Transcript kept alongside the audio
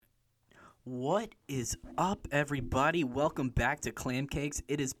What is up, everybody? Welcome back to Clam Cakes.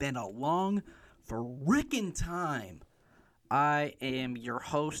 It has been a long frickin' time. I am your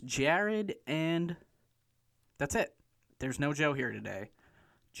host, Jared, and that's it. There's no Joe here today.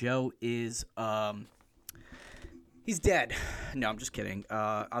 Joe is, he's dead. No, I'm just kidding.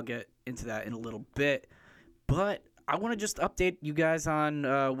 I'll get into that in a little bit. But I want to just update you guys on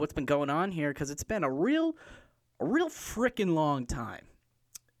what's been going on here, because it's been a real frickin' long time.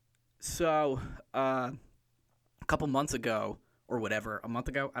 So, a couple months ago, or whatever, a month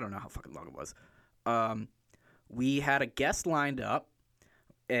ago, I don't know how fucking long it was, we had a guest lined up,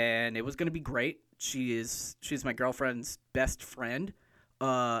 and it was going to be great. She's my girlfriend's best friend.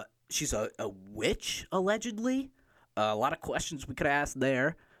 She's a witch, allegedly. A lot of questions we could ask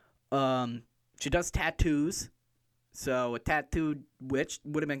there. She does tattoos, so a tattooed witch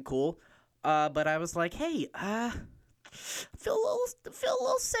would have been cool. But I was like, hey, feel a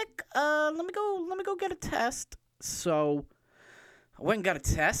little sick. Let me go get a test. So I went and got a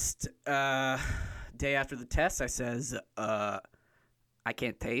test. Day after the test, I says, I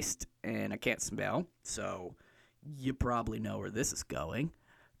can't taste and I can't smell. So you probably know where this is going.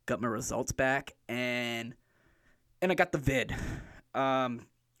 Got my results back and I got the vid.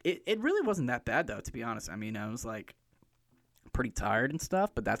 It really wasn't that bad though, to be honest. I mean, I was like pretty tired and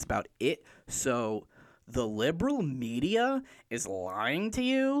stuff, but that's about it. So the liberal media is lying to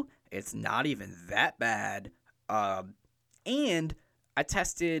you. It's not even that bad. And I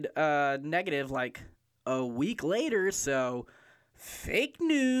tested negative like a week later, so fake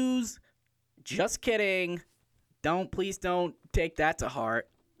news. Just kidding. Please don't take that to heart.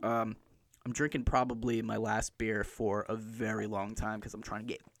 I'm drinking probably my last beer for a very long time because I'm trying to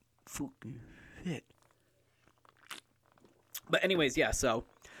get fucking fit. But anyways, yeah, so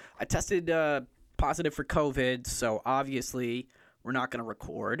I tested positive for COVID, so obviously we're not going to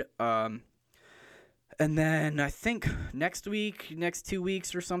record. And then I think next 2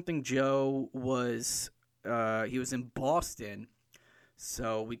 weeks or something, Joe was he was in Boston,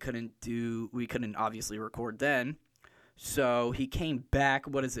 so we couldn't obviously record then. So he came back.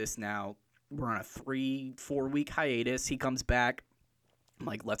 What is this now? We're on a 3-4 week hiatus. He comes back. I'm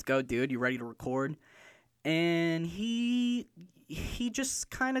like, let's go, dude. You ready to record? And he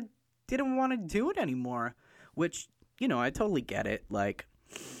just kind of didn't want to do it anymore, which, I totally get it. Like,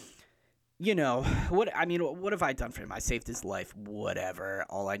 what have I done for him? I saved his life, whatever.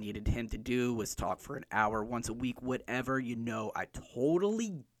 All I needed him to do was talk for an hour once a week, whatever. I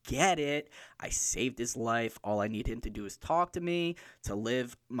totally get it. I saved his life. All I need him to do is talk to me, to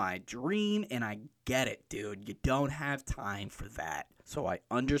live my dream, and I get it, dude. You don't have time for that, so I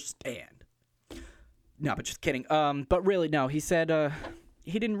understand. No, but just kidding. But really, no, he said,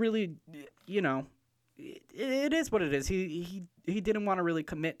 he didn't really, it is what it is. He didn't want to really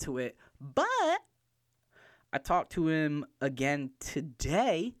commit to it, but I talked to him again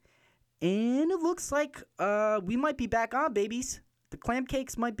today, and it looks like we might be back on, babies. The clam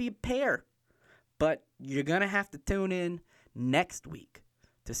cakes might be a pair, but you're gonna have to tune in next week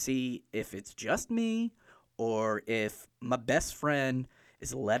to see if it's just me or if my best friend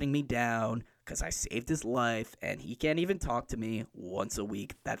is letting me down because I saved his life and he can't even talk to me once a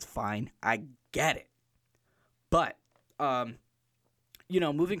week. That's fine. I get it. But,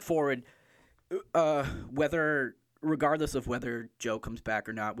 moving forward, regardless of whether Joe comes back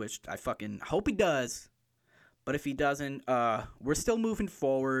or not, which I fucking hope he does, but if he doesn't, we're still moving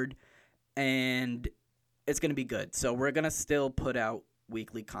forward and it's going to be good. So we're going to still put out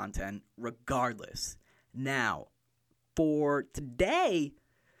weekly content regardless. Now, for today,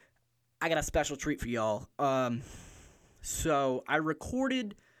 I got a special treat for y'all. So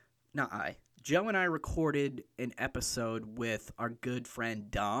Joe and I recorded an episode with our good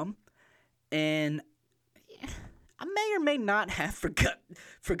friend Dom, and I may or may not have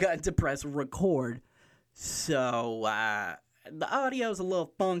forgotten to press record, so the audio's a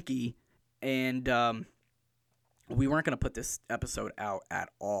little funky, and we weren't going to put this episode out at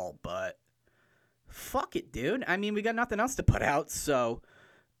all, but fuck it, dude. I mean, we got nothing else to put out, so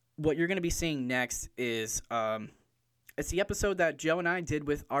what you're going to be seeing next is it's the episode that Joe and I did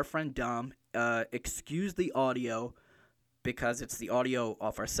with our friend Dom. Excuse the audio because it's the audio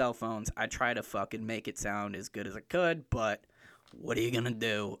off our cell phones. I try to fucking make it sound as good as I could, but what are you going to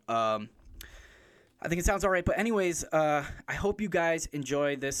do? I think it sounds all right. But anyways, I hope you guys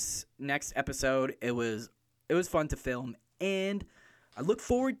enjoy this next episode. It was fun to film, and I look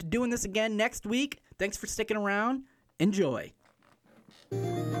forward to doing this again next week. Thanks for sticking around. Enjoy.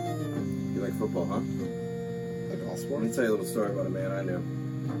 You like football, huh? Like all sports? Let me tell you a little story about a man I knew.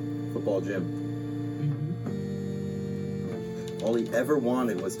 Football Jim. All he ever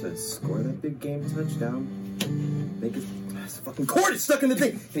wanted was to score that big game touchdown, make his fucking cord is stuck in the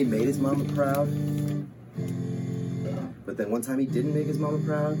thing. And he made his mama proud. But then one time he didn't make his mama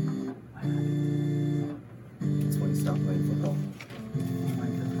proud. That's when he stopped playing football.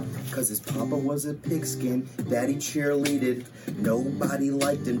 Cause his papa was a pigskin, daddy cheerleaded. Nobody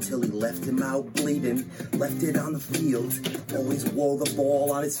liked him till he left him out bleeding. Left it on the field, always wore the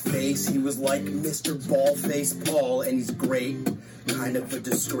ball on his face. He was like Mr. Ballface Paul, and he's great. Kind of a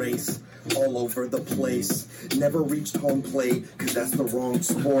disgrace, all over the place. Never reached home plate, cause that's the wrong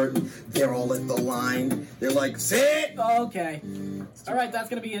sport. They're all at the line, they're like, sit! Okay. Alright, that's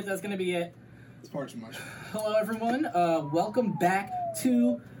gonna be it. That's gonna be it. It's far too much. Hello, everyone. Welcome back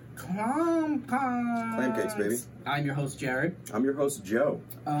to Clam Cakes, baby. I'm your host, Jared. I'm your host, Joe.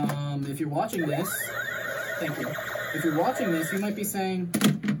 If you're watching this, thank you. If you're watching this, you might be saying,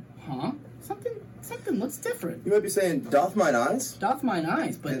 huh? Something looks different. You might be saying, doth mine eyes? Doth mine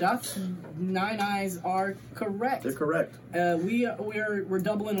eyes, but doth nine eyes are correct. They're correct. We're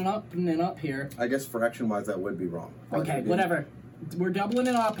doubling it up and up here. I guess fraction-wise that would be wrong. Okay, whatever. We're doubling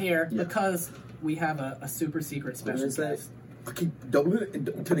it up here Yeah. because we have a super secret What special did I say? guest. I keep doubling it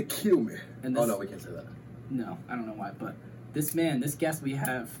until they kill me. And Oh this- no, we can't say that. No, I don't know why, but this guest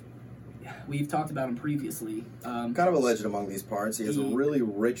we've talked about him previously. Kind of a legend among these parts. He has a really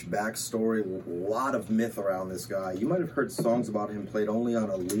rich backstory, a lot of myth around this guy. You might have heard songs about him played only on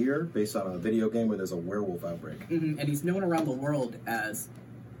a Lear, based on a video game where there's a werewolf outbreak. And he's known around the world as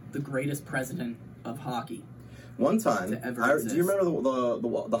the greatest president of hockey. One time, To ever do you remember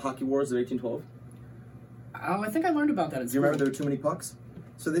the hockey wars of 1812? Oh, I think I learned about that in Do you school. remember there were too many pucks?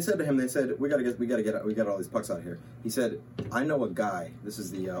 So they said to him, we got all these pucks out of here. He said, I know a guy. This is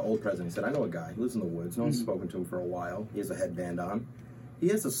the old president. He said, I know a guy. He lives in the woods. No one's spoken to him for a while. He has a headband on. He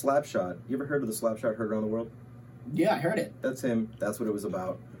has a slap shot. You ever heard of the slap shot heard around the world? Yeah, I heard it. That's him. That's what it was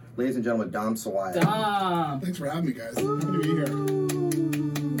about. Ladies and gentlemen, Dom Sawaya. Dom. Thanks for having me, guys. I'm happy to be here.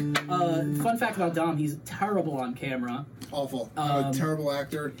 Fun fact about Dom, he's terrible on camera. Awful. A terrible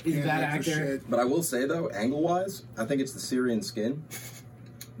actor. he's a Can't bad act for actor. shit. But I will say, though, angle-wise, I think it's the Syrian skin.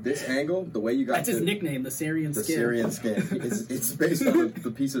 This angle, the way you got That's his nickname, the Syrian the Skin. Syrian skin. It's based on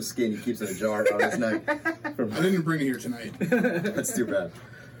the piece of skin he keeps in a jar around his neck. I didn't bring it here tonight. That's too bad.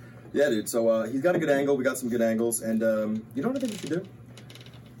 Yeah, dude. So he's got a good angle. We got some good angles, and you know what I think we should do?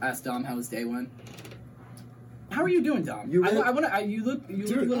 Ask Dom how his day went. How are you doing, Dom? You I really- want to. You look a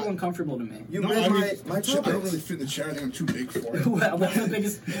little uncomfortable to me. You No, read I mean, my I don't really topics. fit in the chair. I think I'm too big for it. Well, that's the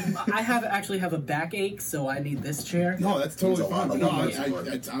biggest. I actually have a backache, so I need this chair. No, that's totally Means a lot fine. to No,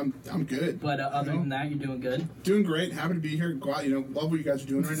 love I'm good. But other You know? than that, you're doing good. Doing great. Happy to be here. Glad, love what you guys are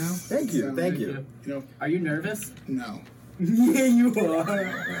doing right now. Thank you, thank you. Are you nervous? No. Yeah, you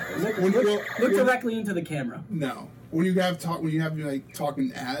are. Look directly into the camera. No. When you have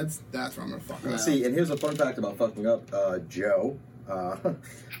talking ads, that's where I'm gonna fuck up. See, and here's a fun fact about fucking up Joe. I'm not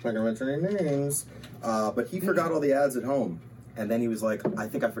gonna mention any names, but he forgot all the ads at home, and then he was like, "I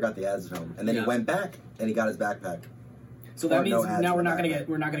think I forgot the ads at home," and then he went back and he got his backpack. So that Or no means ads now in we're the not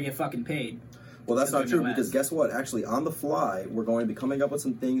backpack. gonna get fucking paid. Well, that's not There's true no because ads. guess what? Actually, on the fly, we're going to be coming up with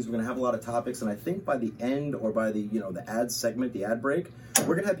some things. We're going to have a lot of topics, and I think by the end or by the the ad segment, the ad break,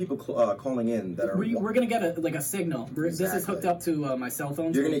 we're going to have people calling in that are. We're gonna get a signal. This is Exactly. hooked up to my cell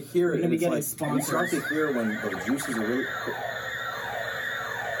phone. You're so going to hear it. We're gonna and be it's getting like, you start sponsors. to hear when the juices are really.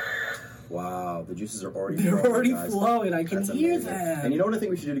 Wow, the juices are already. They're flowing, already guys. flowing. I can That's hear amazing. them. And you know what I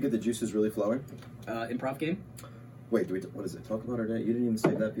think we should do to get the juices really flowing? Improv game. Wait, what is it? Talk about our day. You didn't even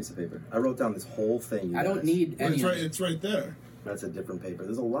save that piece of paper. I wrote down this whole thing. You I don't guys. need Well, any. it's of right. it. It's right there. That's a different paper.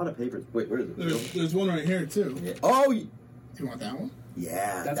 There's a lot of papers. Wait, where is it? There's one right here too. Yeah. Oh, You want that one?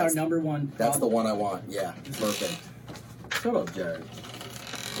 yeah. That's our number one. That's the problem. one I want. Yeah, perfect. Shut up, Jared.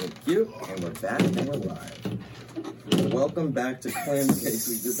 Thank you. And we're back and we're live. Welcome back to Clam Case.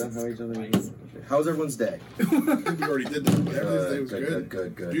 We did that how each other. How's everyone's day? I think we already did that. But everything's day was Good,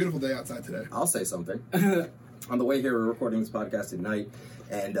 good. good. Beautiful day outside today. I'll say something. On the way here, we're recording this podcast at night,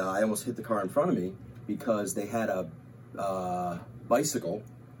 and I almost hit the car in front of me because they had a bicycle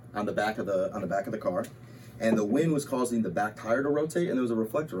on the back of the car, and the wind was causing the back tire to rotate, and there was a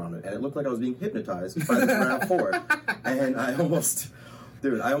reflector on it, and it looked like I was being hypnotized by the RAV4, and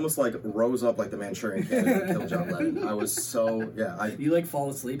I almost like rose up like the Manchurian Candidate and killed John Lennon. I was so You like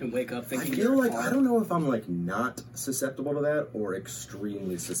fall asleep and wake up I thinking. feel you're like a car. I don't know if I'm like not susceptible to that or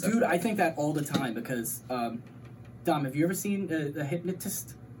extremely susceptible. Dude, I think that all the time because, Dom, have you ever seen a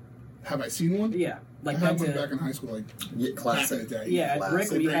hypnotist? Have I seen one? Yeah, I like had went one to. back in high school, like Yeah, back in classic. the day. Yeah, Classic.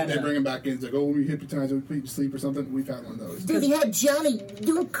 Rick, we had. They bring them back in. It's like, oh, we hypnotize, we put you to sleep or something. We've had one of those. Dude, he had Johnny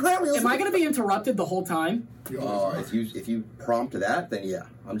doing cartwheels. Am I going to be interrupted the whole time? We always If you prompt that, then yeah,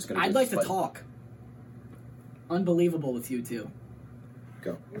 I'm just gonna. I'd just like to fight. talk. Unbelievable with you two.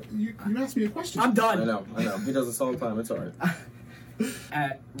 Go. you asked me a question. I'm done. I know. He does this all the time. It's alright.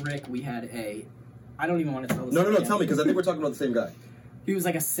 At Rick, we had a. I don't even want to tell this. No. again. Tell me, because I think we're talking about the same guy. He was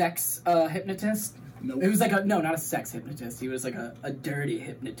like a sex hypnotist. Nope. It was like not a sex hypnotist. He was like a dirty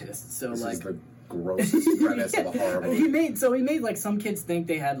hypnotist. So This like is the grossest premise of a horror movie. he made like some kids think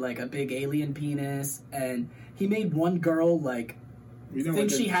they had like a big alien penis, and he made one girl like We know think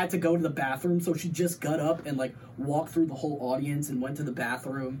what she they- had to go to the bathroom, so she just got up and like walked through the whole audience and went to the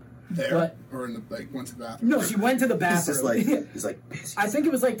bathroom. there But or in the went to the bathroom. no, she went to the He's bathroom. just like he's like piss. I think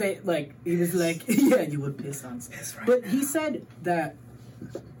it was like he was like, yeah, you would piss on. But he said that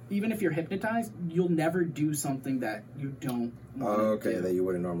even if you're hypnotized, you'll never do something that you don't want to Okay, do. that you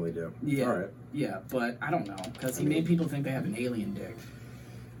wouldn't normally do. Yeah. All right. Yeah, but I don't know, because he made people think they have an alien dick.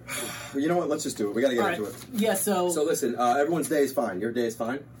 Well, you know what? Let's just do it. We gotta get All right. into it. Yeah, so So listen, everyone's day is fine. Your day is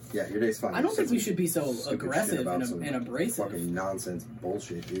fine. Yeah, your day's fine. I don't think we should be so Stupid shit aggressive about some and abrasive. Fucking nonsense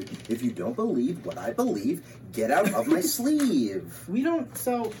bullshit, dude. If you don't believe what I believe, get out of my sleeve. We don't,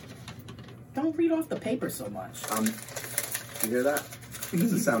 so don't read off the paper so much. You hear that? This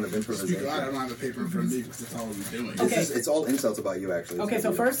is the sound of Speak, improvisation. I don't have a paper in front of me because that's all we're doing. Okay. It's all insults about you, actually. It's Okay,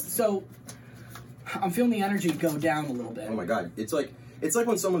 so gonna be- first, I'm feeling the energy go down a little bit. Oh my god, it's like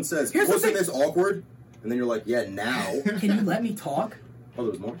when someone says, Here's the "Wasn't thing- this awkward?" And then you're like, "Yeah, now." Can you let me talk? Oh,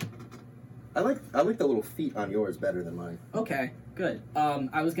 there's more. I like the little feet on yours better than mine. Okay, good.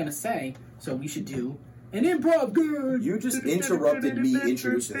 I was gonna say, so we should do an improv game. You just interrupted me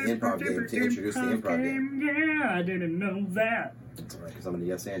introducing the improv game to introduce the improv game. Yeah, I didn't know that. That's alright, because I'm gonna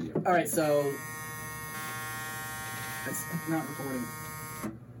yes and you. All right, so it's not recording.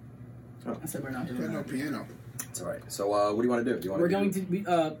 Oh. I said we're not doing Got no that. piano. It's alright. So, what do you want to do? Do you want We're going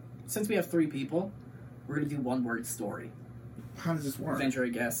to since we have 3 people, we're gonna do one word story. How does this work? Venture a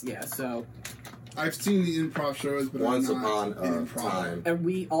guess, yeah. So, I've seen the improv shows, but Once I'm not upon an a improv. time. and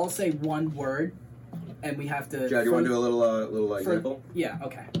we all say one word, and we have to. Jad, you want to do a little for- example? Yeah.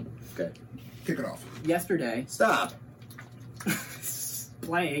 Okay. Okay. Kick it off. Yesterday, Stop.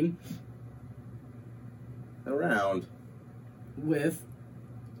 playing Around with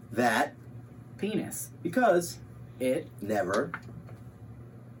that penis, because it never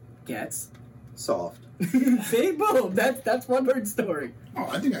gets. soft. See, boom. That's one word story. Oh,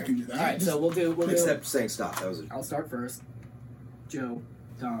 I think I can do that. All right, so we'll do. Except saying stop. That was it. I'll start first. Joe,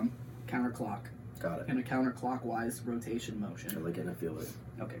 Dom, counterclock Got it. in a counterclockwise rotation I motion. like it and I feel it.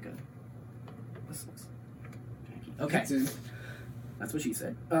 Okay, good. This looks janky. Okay, It's in that's what she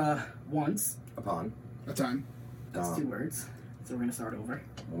said. Once. Upon. a time. That's Dom. 2 words. So we're gonna start over.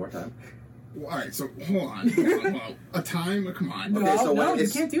 One more time. Well, all right, so hold on. Hold on. A time? Come on. No. Okay, so no, when you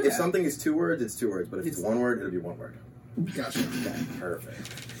if, can't do if that. something is 2 words, it's 2 words. But if it's It's- 1 word, it'll be 1 word. Gotcha. Okay,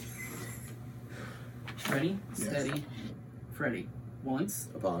 perfect. Ready, Yes. steady, Freddy. Once.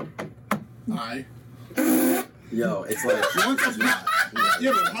 Upon. I. Yo, it's like Once upon.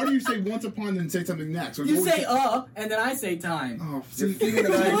 Yeah, but how do you say once upon and say something next? Or You what say would and then I say time. Oh, see, You're feeding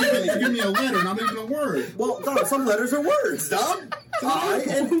an idea. you give me a letter, not even a word. well, Dom, some letters are words. Dom. I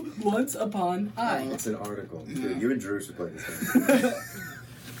and Once upon I. it's an article. Dude, you and Drew should play this game.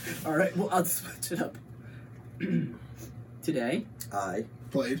 All right. Well, I'll switch it up. Today, I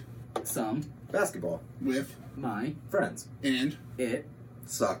Played some basketball with my friends and it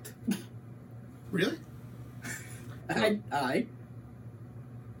sucked. really? I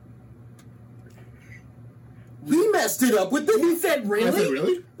He messed it up with He the. said I said, really.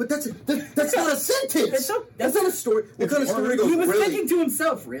 really? But that's not a sentence. That's not a story. What kind of story goes He was really? thinking to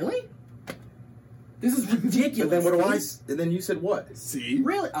himself, really? This is ridiculous. And then what do I? And then you said what? See?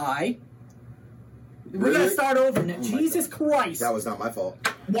 Really? I. We Really? gotta start over now. Oh my Jesus God. Christ. That was not my fault.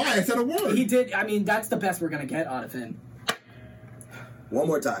 Why? I said a word. He did. I mean, that's the best we're gonna get out of him. One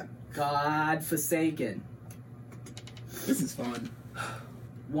more time. God forsaken. This is fun.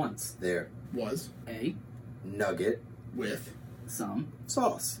 Once There. Was a Nugget with some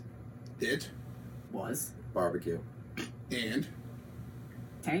sauce. it was Barbecue. and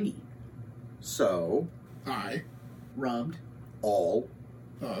tangy So I rubbed all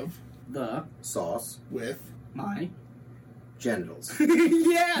of the sauce with my genitals.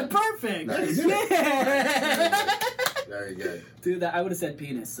 yeah, perfect. Nice. Yeah. Very good. Dude, that I would have said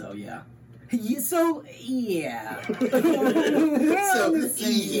penis. So yeah. So yeah. So,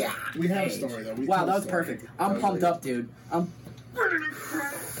 yeah. we have a Hey. story though. We Wow, tell that a was story. perfect. I'm That was pumped really up, dude.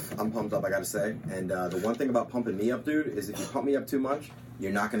 I'm I'm pumped up, I gotta say. And the one thing about pumping me up, dude, is if you pump me up too much,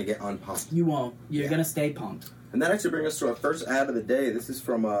 you're not gonna get unpumped. You won't. You're Yeah. gonna stay pumped. And that actually brings us to our first ad of the day. This is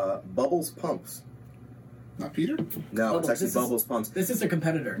from Bubbles Pumps. Not Peter? No, it's Bubbles, actually this is- Bubbles Pumps. This is a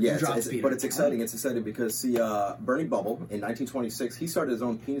competitor. Yeah, who drops Peter. but it's exciting. It's exciting because, see, Bernie Bubble, in 1926, he started his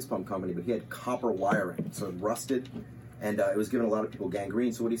own penis pump company, but he had copper wiring, so it rusted, and it was giving a lot of people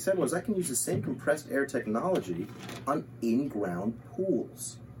gangrene. So what he said was, I can use the same compressed air technology on in-ground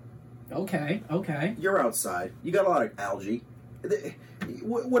pools. Okay. You're outside. You got a lot of algae.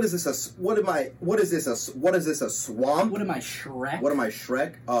 What is this? What is this? A swamp? What am I, Shrek? What am I,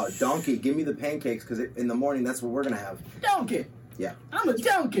 Shrek? Donkey, give me the pancakes, because in the morning, that's what we're going to have. Donkey. Yeah. I'm a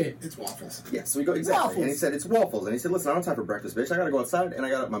donkey. It's waffles. Yeah, so we go, exactly. Waffles. And he said, it's waffles. And he said, listen, I don't have time for breakfast, bitch. I got to go outside.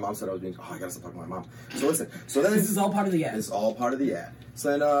 And my mom said I was being, I got to stop talking to my mom. So listen, so then This is all part of the ad. it's all part of the ad.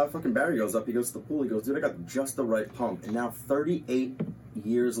 So then fucking Barry goes up, he goes to the pool, he goes, dude, I got just the right pump. And now 38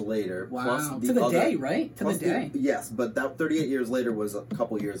 years later, Wow. plus To the other, day, right? To plus the day. Yes, but that 38 years later was a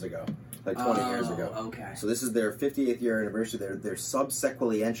couple years ago. Like 20 years ago. Okay. So this is their 58th year anniversary. They're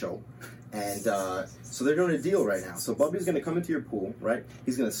subsequential. And so they're doing a deal right now. So Bubby's going to come into your pool, right?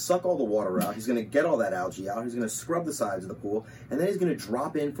 He's going to suck all the water out. He's going to get all that algae out. He's going to scrub the sides of the pool. And then he's going to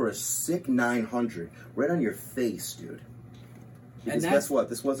drop in for a sick 900 right on your face, dude. Because that's- guess what?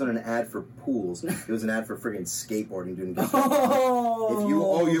 This wasn't an ad for pools. It was an ad for friggin' skateboarding, dude. Oh.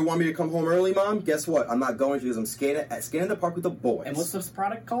 If you want me to come home early, Mom, guess what? I'm not going to because I'm skating in the park with the boys. And what's this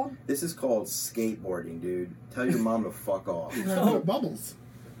product called? This is called skateboarding, dude. Tell your mom to fuck off. Bubbles.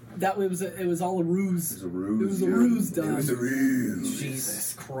 That it was all a ruse. It was a ruse. It was a dude. ruse, Don. It was a ruse.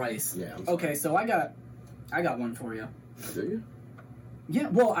 Jesus Christ. Yeah, I'm sorry. Okay, so I got one for you. Do you? Yeah.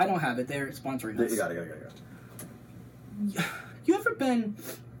 Well, I don't have it. They're sponsoring us. You got it. You ever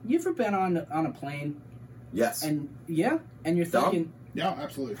been on a plane Yes. and you're Dom? thinking Yeah,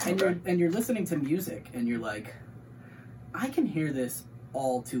 absolutely. and you're listening to music and you're like, I can hear this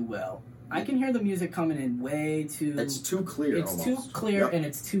all too well. I can hear the music coming in way too. It's too clear. It's almost. too clear Yep. and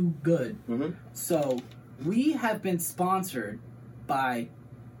it's too good. Mm-hmm. So we have been sponsored by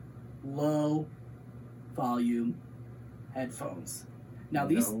low volume headphones. Now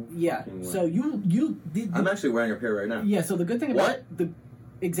these, No yeah. fucking way. So I'm actually wearing a pair right now. yeah. So the good thing What? about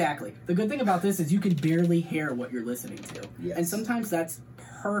the good thing about this is you can barely hear what you're listening to, Yes. and sometimes that's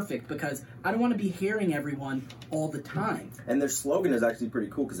perfect because I don't want to be hearing everyone all the time. And their slogan is actually pretty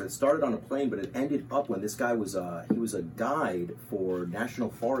cool because it started on a plane, but it ended up when this guy was a guide for National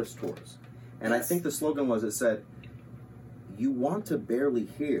Forest tours, and I Yes. think the slogan was it said, "You want to barely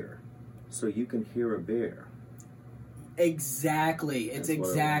hear, so you can hear a bear." Exactly. It's That's what it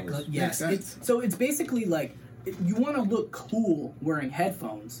exactly was. yes. Makes sense. It's basically like you want to look cool wearing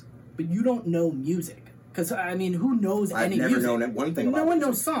headphones, but you don't know music. Because I mean, who knows I've any never music? known one thing about No one music.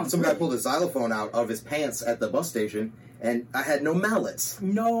 knows songs. Some guy really. pulled a xylophone out of his pants at the bus station, and I had no mallets.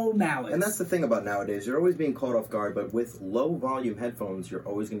 No mallets. And that's the thing about nowadays. You're always being caught off guard, but with low volume headphones, you're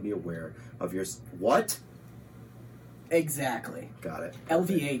always going to be aware of your... What? exactly. Got it.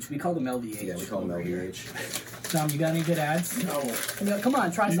 LVH. We call them LVH. Yeah, we call them LVH. Tom, you got any good ads? No. No, come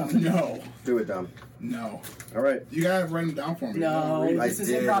on, try something. No. Do it, Dom. No. All right. You gotta write them down for me. No, I'm I this is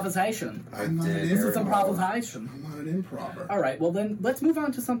did. improvisation. I'm not did. an This is improver. improvisation. I'm not an improver. All right, well then let's move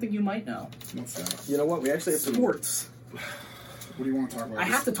on to something you might know. What's that? You know what? We actually have some... Sports. What do you want to talk about? I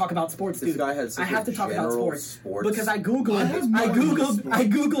have to talk about sports, This dude. guy had such I have a to talk about general sports because I I googled. have I no googled. I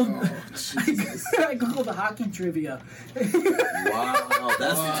googled. Oh, Jesus. I googled the hockey trivia. Wow,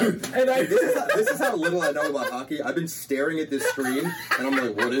 that's... And I this is how little I know about hockey. I've been staring at this screen, and I'm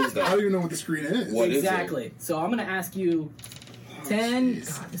like, what is I don't that? even know what the screen is. What is it? exactly. So I'm gonna ask you 10.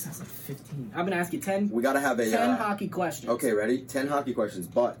 jeez. God, this sounds like 15. I'm gonna ask you 10. We got to have a... 10 hockey questions. Okay, ready? 10 hockey questions,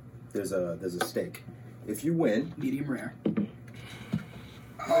 but there's a stake. If you win, Medium rare.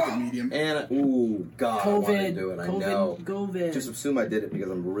 I like a medium. and ooh, God, I want to COVID. do it. I know. COVID. Just assume I did it because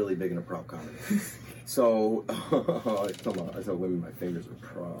I'm really big into prop comedy. So, come on, I tell women my fingers are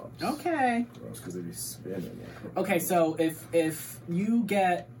props. Okay. Because they be spinning. Okay. So if you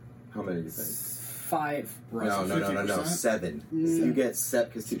get How many do you think? 5 right. No, 50%? 7. If you get 7,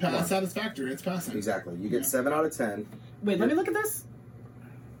 because It's satisfactory. It's passing. exactly, you get Yeah. 7 out of 10. Wait, let me look at this.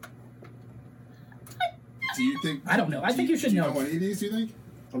 Do you think? I don't know. I think you should do you know. know any of these? Do you think?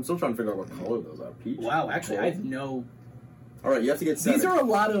 I'm still trying to figure out what color those are. Peach. Wow. Actually, I Gold? have no. All right, you have to get 7. These are a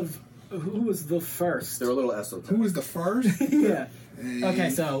lot of. Who was the first? They're a little esoteric. Who was the first? yeah. Hey. Okay,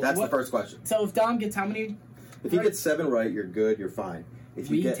 so That's what- the first question. So if Dom gets how many? If you get 7 right, you're good. You're fine. If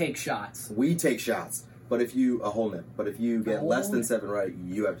you We get, take shots. we take shots. But if you a whole nip. But if you get whole less than nip. 7 right,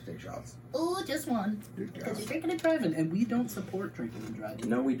 you have to take shots. Oh, just one. Because you're drinking and driving, and we don't support drinking and driving.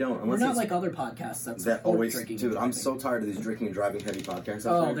 No, we don't. We're Unless not it's like other podcasts that that support always. drinking Dude, and I'm driving. so tired of these drinking and driving heavy podcasts.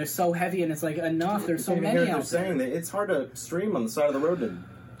 out Oh, there. they're so heavy, and it's like enough. There's so You can't many even hear what out they're there. saying. It's hard to stream on the side of the road in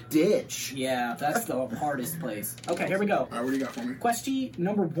a ditch. Yeah, that's the hardest place. Okay, here we go. All right, what do you got for me? Question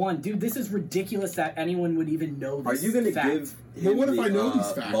number 1. Dude, this is ridiculous that anyone would even know Are this you going to fact. give Well, him what if the, I know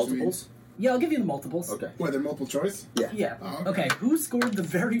these facts? multiples? Yeah, I'll give you the multiples. Okay. What, they're multiple choice? Yeah. Yeah. Oh, Okay, who scored the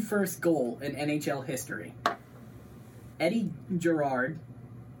very first goal in NHL history? Eddie Gerard,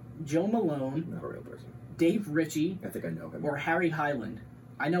 Joe Malone, Not a real person. Dave Ritchie, I think I know him. or Harry Hyland?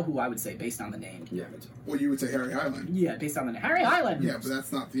 I know who I would say based on the name. Yeah, me too. Well, you would say Harry Highland. Yeah, based on the name. Harry Hyland! Yeah, but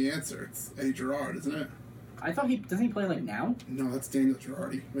that's not the answer. It's Eddie Gerard, isn't it? I thought doesn't he play like now? No, that's Daniel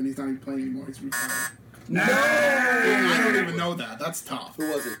Girardi. But he's not even playing anymore. He's retired. No! I don't even know that. That's tough. Who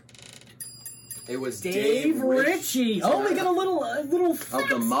was it? It was Dave Ritchie. Oh, we got a little of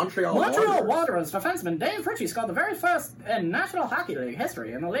the Montreal Montreal Wanderers. Wanderers defenseman Dave Ritchie scored the very first in National Hockey League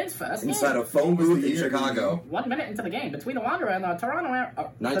history in the league's first Inside game. a phone What was booth the in year, Chicago. 1 minute into the game between the Wanderer and the Toronto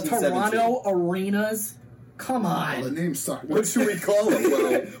 1917. Arenas. Come Oh, the on. name sucked. What should we call it?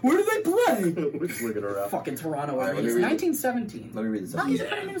 Well, Where do they play? we're just looking around. Fucking Toronto All right, let me Arenas. read it. 1917. Let me read this. Hockey's a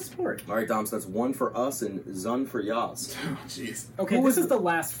pretty new sport. All right, Dom, so that's 1 for us and Zun for Yas. Oh, jeez. Okay, Who this was is the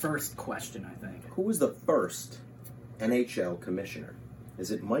last first question, I think. Who was the first NHL commissioner?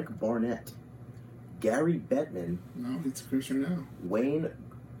 Is it Mike Barnett, Gary Bettman, No, he's a commissioner now. Wayne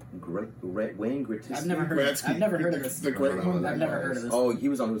Gretzky? I've never heard. Gretzky. I've never heard of this. The great one. I've never heard of this. Oh, he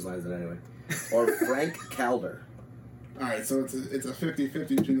was on Whose Line Is It Anyway? Or Frank Calder. All right, so it's a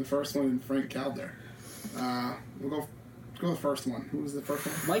 50-50 between the first one and Frank Calder. We'll go the first one. Who was the first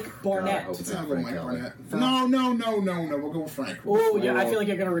one? Mike Barnett. God, I hope I'll go Frank Mike Calder. Barnett. No. We'll go with Frank. Oh yeah, I feel like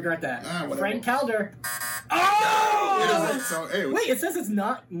you're gonna regret that. Whatever. Frank Calder. It Oh! is, so, hey, Wait, it says it's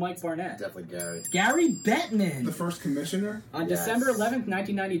not Mike Barnett. Definitely Gary. Gary Bettman. the first commissioner? On Yes. December 11th,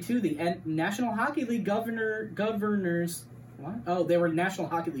 1992, the National Hockey League governors. What? Oh, they were National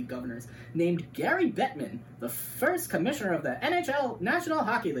Hockey League governors. Named Gary Bettman the first commissioner of the NHL National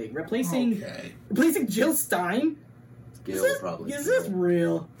Hockey League, replacing Okay. Jill Stein. Gil, probably. Is this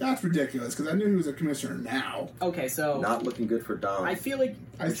real? That's ridiculous, because I knew he was a commissioner now. Okay, so Not looking good for Dom. I feel like.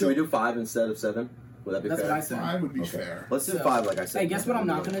 Should we do 5 instead of 7? Would that be That's fair? what I said. 5 would be Okay. fair. Let's do So, 5, like I said. Hey, guess what I'm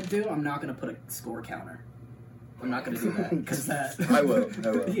not gonna do? I'm not gonna put a score counter. I'm not gonna do that because that. I will.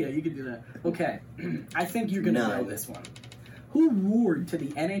 Yeah, you can do that. Okay, I think you're gonna know 9. this one. Who roared to the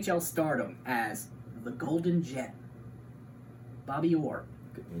NHL stardom as the Golden Jet? Bobby Orr,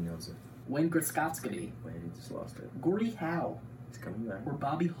 He knows it. Wayne Gretzky, Wait, he just lost it. Gordie Howe, He's coming back. or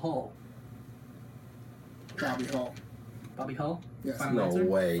Bobby Hull? Bobby Hall. Bobby Hull. Yes. Final No answer?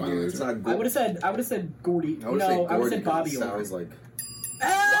 way, Final dude. It's answer. not good. I would have said Gordie. I would No, say I would have Gordy said Bobby because it Orr. sounds like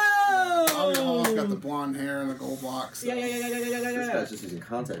Bobby Hall's got the Oh! blonde hair and the gold locks. Yeah. this guy's just using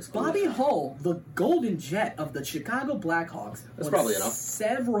context. clues. Bobby Hull, the Golden Jet of the Chicago Blackhawks, That's won probably enough.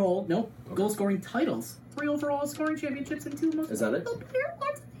 several goal-scoring titles, 3 overall scoring championships, and 2 most. Is that it? Oh.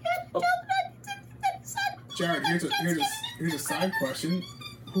 Jared, here's a side question.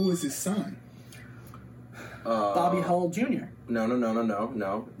 Who is his son? Bobby Hull Jr.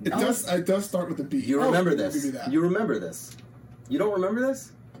 No. It does start with a B. You remember I'll this. give you that. You remember this. You don't remember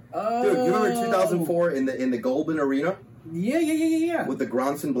this? Oh, Dude, you remember 2004 in the Goldman Arena Yeah. with the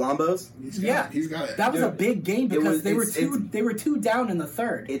Gronson Blombos? He's got it. That was a Dude, big game because it's- they were two down in the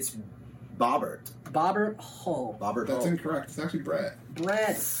third. It's Bobbert. Bobbert Hull. Bobbert That's Hull. incorrect. It's actually Brett.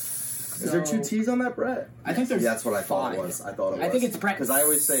 Brett. Is there 2 T's on that, Brett? I think there's Yeah, that's what I thought 5. it was. I thought it was. I think it's Brett. Because I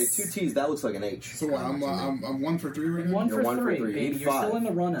always say 2 T's, that looks like an H. So what? I'm 1 for 3 right now. One You're for 1 for 3, 3. You baby. need You're 5. still in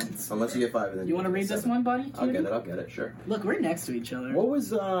the run-ins. Unless you get 5 and then You want to read this 7. one, buddy? I'll get it, sure. Look, we're next to each other. What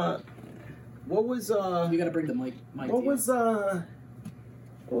was You gotta bring the mic. what was the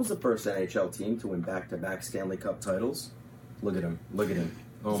first NHL team to win back-to-back Stanley Cup titles? Look at him.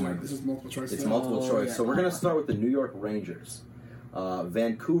 Oh my. This is multiple choice. It's now. multiple choice. yeah. So we're gonna start with the New York Rangers.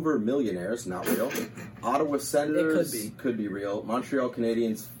 Vancouver Millionaires, not real. Ottawa Senators could be. real. Montreal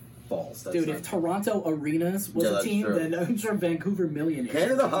Canadiens, false. That's Dude, not if Toronto Arenas was Yeah, a that's team, true. then I'm sure Vancouver Millionaires.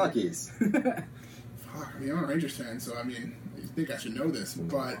 Canada Hockeys. Fuck, I mean, I'm a Rangers fan, so I mean, you think I should know this,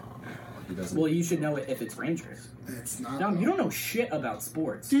 but He doesn't. Well, you should know it if it's Rangers. it's not. Dom, you don't know shit about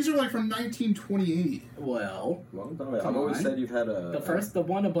sports. These are like from 1928. Well, I've Come always on. said you've had a the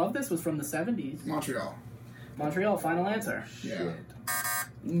one above this was from the 70s. Montreal. Montreal, final answer. Yeah. Shit.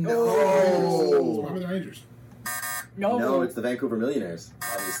 Why were the Rangers? No, No, it's the Vancouver Millionaires.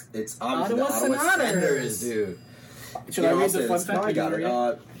 It's obviously Ottawa the Ottawa Senators. Senators, dude. Should I I'll read say the fun this. fact? No, I You got wanna it.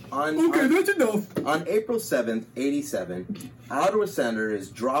 read On that's enough. on April 7th, 87, Ottawa Senators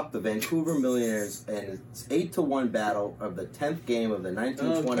dropped the Vancouver Millionaires in its 8-1 battle of the 10th game of the Oh,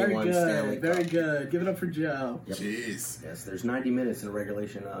 1921 very Stanley good. Very Cup. good. Give it up for Joe. Yep. Jeez. Yes, there's 90 minutes in a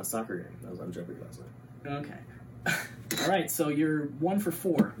regulation soccer game. That was on Jeopardy last night. Okay. All right, so you're 1 for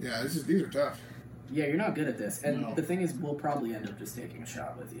 4. Yeah, these are tough. Yeah, you're not good at this. And No. the thing is, we'll probably end up just taking a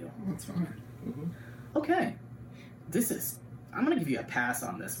shot with you. That's fine. Okay. I'm going to give you a pass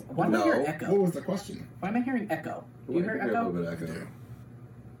on this. Why am I No. hearing What echo? was the question? Why am I hearing echo? Do you hear A little echo? bit of I echo. do.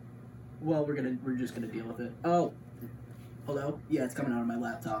 Well, we're just going to deal with it. Oh. Hello? Yeah, it's coming out of my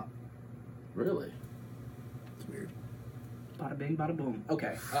laptop. Really? It's weird. Bada bing, bada boom.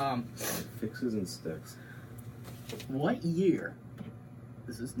 Okay. Fixes and sticks. What year?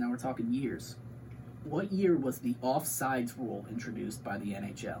 Now we're talking years. What year was the offsides rule introduced by the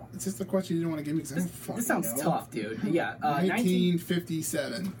NHL? It's just the question you don't want to give me because I don't fucking This sounds know. tough, dude. Yeah,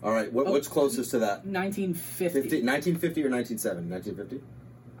 1957. All right, what's closest to that? 1950. 1950 or 1970? 1950?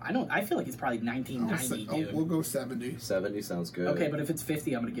 I feel like it's probably 1990, dude. We'll go 70. 70 sounds good. Okay, but if it's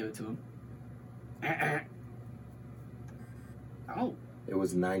 50, I'm gonna give it to him. Oh, It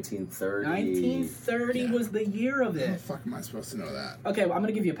was 1930. 1930 Yeah. was the year of How the it. fuck am I supposed to know that? Okay, well, I'm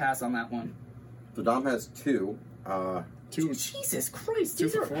gonna give you a pass on that one. So Dom has 2. Two Jesus Christ, two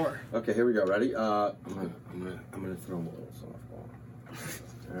these for are 4. Okay, here we go. Ready? I'm gonna throw him a little softball.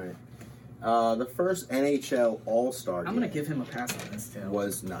 All right. The first NHL All-Star game. I'm gonna give him a pass on this too.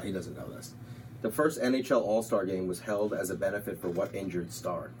 was no, he doesn't know this. The first NHL All-Star game was held as a benefit for what injured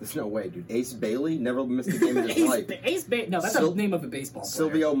star? There's no way, dude. Ace Bailey never missed a game in his life. No, that's the name of a baseball player.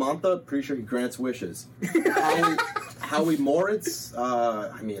 Silvio Monta, pretty sure he grants wishes. Howie Moritz,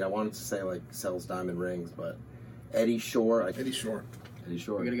 I mean, I wanted to say like sells diamond rings, but Eddie Shore, Eddie Shore. Eddie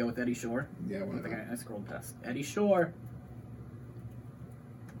Shore. We're gonna go with Eddie Shore. Yeah, one I of think them. I scrolled past Eddie Shore.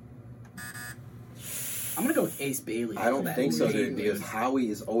 I'm gonna go with Ace Bailey. I don't for that. think so, Bailey. dude, because Howie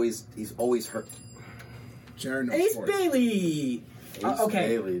is always hurt. Jared knows Ace sports. Bailey. Ace Okay,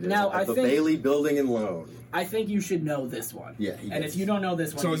 Bailey, dude. now Of I the think Bailey Building and Loan. I think you should know this one. Yeah, he And does. if you don't know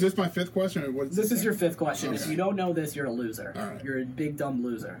this one, So is this my 5th question? Or what's this is your 5th question. If Okay. you don't know this, you're a loser. All right. You're a big dumb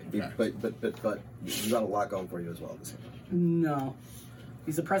loser. He- Okay. But you got a lot going for you as well. No,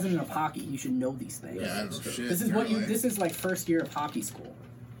 he's the president of hockey. You should know these things. Yeah, I don't know shit. This is what you. apparently. This is like first year of hockey school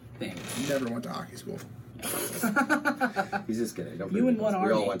thing. Never went to hockey school. He's just kidding. Don't You be and what ridiculous.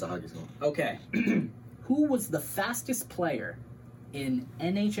 We all army? went to hockey school. Okay. Who was the fastest player in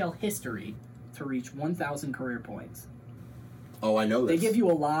NHL history to reach 1,000 career points? Oh, I know They this. give you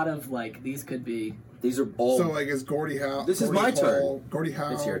a lot of, like, these could be... These are all. So like is Gordie Howe? This is Gordie my turn. Howe, Gordie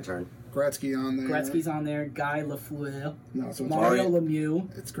Howe. It's your turn. Gretzky on there. Gretzky's on there, Guy Lafleur, No, so it's Mario Mario-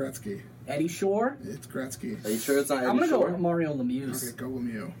 Lemieux, It's Gretzky. Eddie Shore. It's Gretzky. Are you sure it's not I'm Eddie going to go Shore? with Mario Lemieux. Okay, go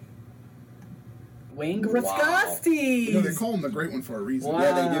Lemieux. Wayne Wow. Gretzky. You know, they call him the Great One for a reason. Wow.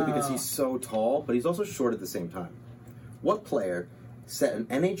 Yeah, they do because he's so tall, but he's also short at the same time. What player set an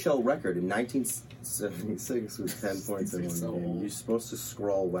NHL record in 1976 with 10 points in one So game? old. You're supposed to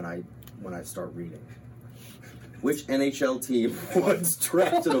scroll when I start reading. Which NHL team once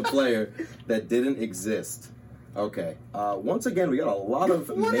drafted a player that didn't exist? Okay. Once again, we got a lot of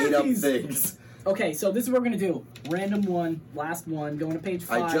What are made-up these? things. Okay, so this is what we're going to do. Random one, last one, going to page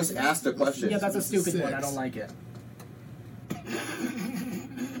 5. I just asked a question. Yeah, that's a This is stupid one. I 6. don't like it.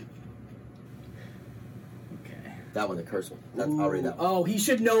 Okay. That one, the curse one. I'll read that one. Oh, he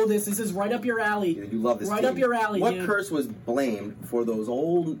should know this. This is right up your alley. You love this Right team. up your alley, What dude. curse was blamed for those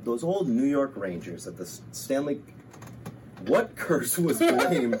old New York Rangers at the Stanley? What curse was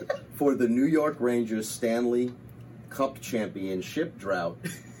blamed for the New York Rangers Stanley Cup championship drought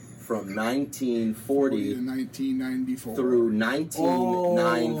from 1940 in 1994. through Oh,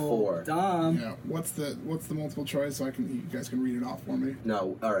 1994? Dom. Yeah. What's the multiple choice so you guys can read it off for me?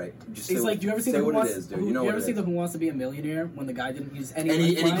 No, all right. Just He's say like, what, do you ever see say the what Who it Wants, is, dude? Who, You know you what ever it see is. the Who Wants to Be a Millionaire when the guy didn't use any And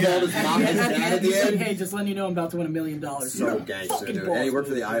he money? called his mom his dad at the he's like, end? hey, just letting you know I'm about to win $1 million. So You're a gangster, fucking dude. boss And he worked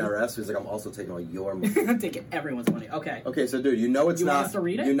for the move, dude. IRS. He's like, I'm also taking all your money. I'm taking everyone's money. Okay. Okay, so dude, you know it's You want not. us to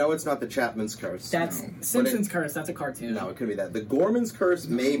read it? You know it's not the Chapman's curse. That's No. Simpsons Curse. That's a cartoon. No, it could be that. The Gorman's curse,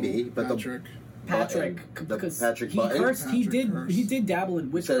 maybe, but Patrick. Patrick. the Because Patrick he Button. cursed. He Patrick did. Curse. He did dabble in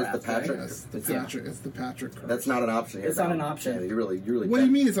Says the witchcraft. Patrick. Right? Yes, the Yeah. Patrick. It's the Patrick curse. That's not an option here. It's not Dom. an option. Yeah, you really. What do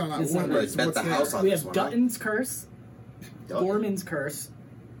you mean it's not? It's What, not- what's bet the there? house on We this have one, huh? Dutton's Curse, Dutton. Gorman's Curse,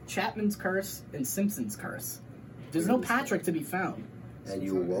 Chapman's Curse, and Simpson's Curse. There's no Patrick to be found. And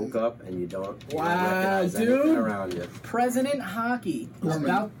you woke up and you don't Wow, recognize anything dude. around you. President Hockey. Gorman.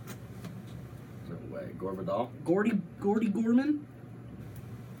 About No way. Gore Vidal? Gordy Gorman.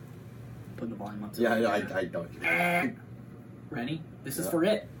 put the volume up. Yeah, I don't. Ready? This is Yeah. for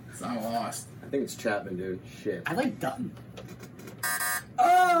it. It's not lost. I think it's Chapman, dude. Shit. I like Dutton.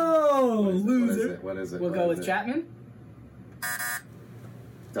 Oh, What is loser. it? What is it? We'll What go is with it? Chapman.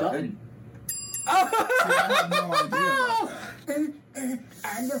 Dutton? See, I have no idea about that.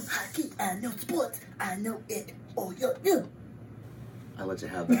 I know hockey, I know sports, I know it. Oh, you. I let you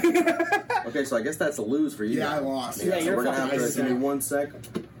have that. Okay, so I guess that's a lose for you. Yeah, I lost. Yeah, so you're we're gonna have fucking to racist. give me 1 sec.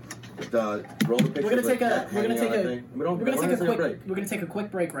 Roll the picture. We're gonna with take a that we're gonna hanging take on that a thing. we're gonna take a break. quick we're gonna take a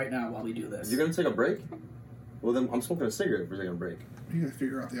quick break right now while we do this. You're gonna take a break? Well, then I'm smoking a cigarette if we're taking a break. You gotta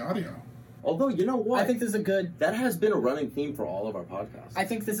figure out the audio. Although, you know what? I think this is a good. that has been a running theme for all of our podcasts. I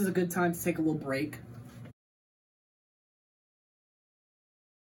think this is a good time to take a little break.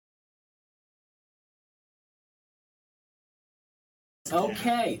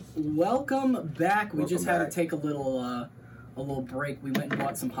 Okay, welcome back. We just Welcome had back. to take a little break. We went and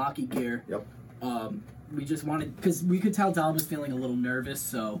bought some hockey gear. Yep. We just wanted because we could tell Dom was feeling a little nervous,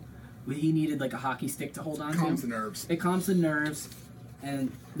 so he needed like a hockey stick to hold on Calms to. the nerves. It calms the nerves, and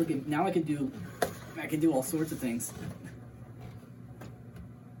look at now I can do all sorts of things.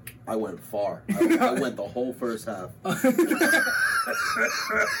 I went far. I went the whole first half.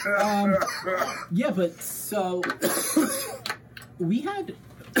 Yeah, but so we had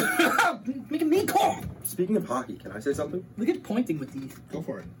making me calm. Speaking of hockey, can I say something? Look at pointing with these. Go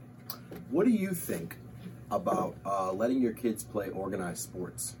for it. What do you think about letting your kids play organized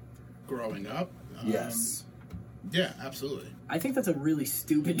sports? Growing up. Yes. Yeah, absolutely. I think that's a really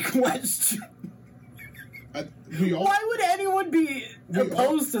stupid question. We all. Why would anyone be We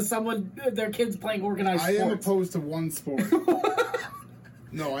opposed to someone their kids playing organized I am sports? opposed to one sport.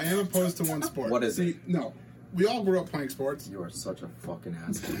 No, I am opposed to one sport. What is See, it? No. We all grew up playing sports, You are such a fucking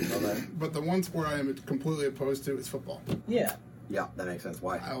asshole. You know that? but the one sport I am completely opposed to is football. Yeah. Yeah, that makes sense.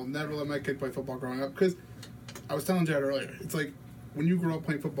 Why? I'll never let my kid play football growing up because I was telling Jared earlier, it's like when you grow up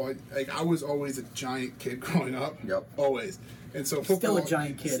playing football, like I was always a giant kid growing up. Yep. Always. And so football. Still a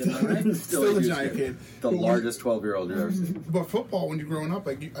giant kid, am I right? Still a huge giant kid. The But when- largest 12-year-old you've ever seen. But football, when you're growing up,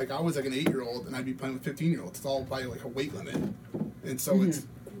 like I was like an 8-year-old, and I'd be playing with 15-year-olds. It's all by like a weight limit, and so it's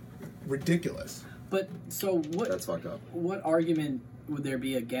ridiculous. But so That's fucked up. what argument would there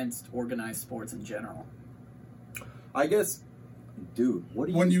be against organized sports in general? I guess, dude, what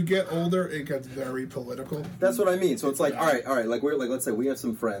do you... When you get older, it gets very political. That's what I mean. So it's like, all right. Like we're like, let's say we have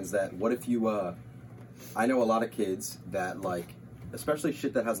some friends that. What if you? I know a lot of kids that like, especially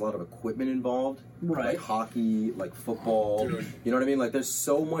shit that has a lot of equipment involved, Right. Like hockey, like football. Dude. You know what I mean? Like, there's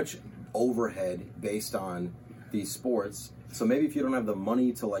so much overhead based on these sports. So maybe if you don't have the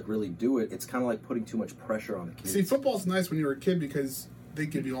money to like really do it, it's kind of like putting too much pressure on the kids. See, football's nice when you're a kid because they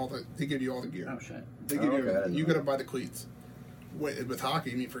give you all the gear. Oh shit. They give Oh, okay, I didn't you know got to buy the cleats. With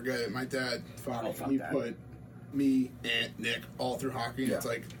hockey, I mean, forget it. My dad, father, Oh, fuck he that. put me and Nick all through hockey. And Yeah. It's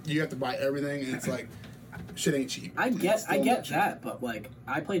like you have to buy everything, and it's like shit ain't cheap. I get Still not cheap. that, but like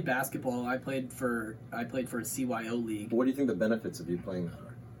I played basketball. I played for a CYO league. What do you think the benefits of you playing that are?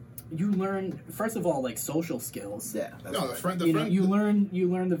 You learn first of all like social skills. Yeah. That's No, the right. friend, the You know, friend, you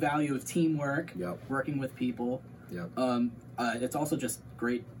learn the value of teamwork, Yep. working with people. Yep. It's also just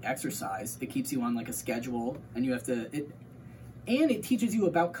great exercise. It keeps you on like a schedule, and you have to. And it teaches you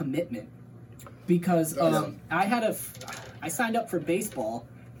about commitment because I signed up for baseball,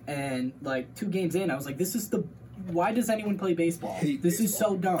 and like 2 games in, I was like, "This is the. Why does anyone play baseball? Hate This is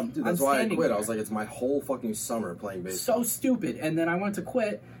so dumb." Dude, that's I'm why I standing quit. I there. was like, it's my whole fucking summer playing baseball. so stupid. And then I went to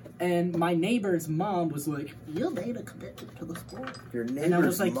quit, and my neighbor's mom was like, You made a commitment to the sport. Your neighbor's and I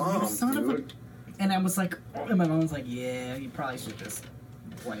was like, mom, "You son of a," dude. and I was like, and my mom was like, "Yeah, you probably should just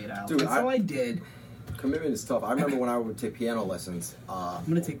play it out." Dude, and so I did. Commitment is tough. I remember when I would take piano lessons. I'm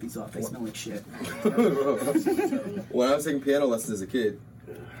gonna take these off. They smell like shit. When I was taking piano lessons as a kid.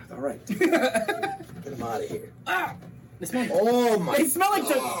 All right. Get them out of here. Ah! They smell. Oh my They smell like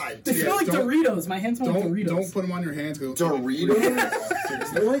God. they smell like don't- Doritos. My hands smell like Doritos. don't put them on your hands.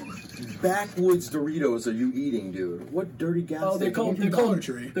 Doritos? What backwoods Doritos are you eating, dude? What dirty gas Oh, they're station? called from Dollar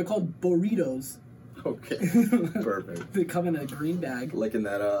Tree. they're called burritos. Okay. Perfect. They come in a green bag. Like in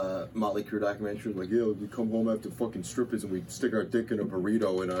that Motley Crue documentary, like, yeah, we come home after fucking strippers and we stick our dick in a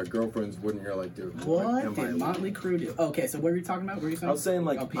burrito and our girlfriends wouldn't. You're like, dude, What am I did Motley Crue do? Okay, so what were you talking about? What were you saying? I was saying,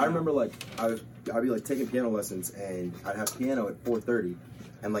 like, Oh, I piano. remember, like, I'd be, like, taking piano lessons, and I'd have piano at 4:30,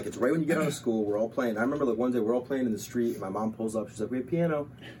 and, like, it's right when you get out of school, we're all playing. I remember, like, one day we're all playing in the street, and my mom pulls up, she's like, we have piano,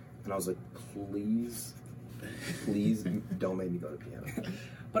 and I was like, please don't make me go to piano.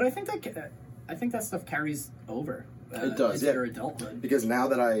 But I think that stuff carries over. It does, into yeah. your adulthood. Because now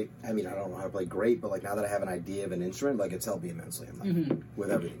that I don't know how to play great, but like now that I have an idea of an instrument, like it's helped me immensely in life.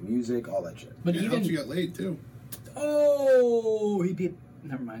 With everything, music, all that shit. But It even helps you get laid too. he beat.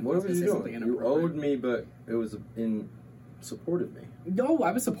 Never mind. What I was were you gonna say something doing? You inappropriate. owed me, but it was in support of me. No,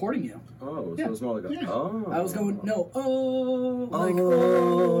 I was supporting you. Oh, so Yeah. it was more like a, Yeah. oh. I was going like like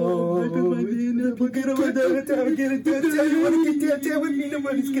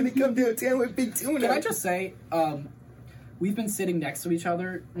Can I just say, we've been sitting next to each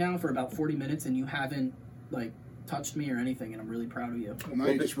other now for about 40 minutes, and you haven't like touched me or anything, and I'm really proud of you. Well, now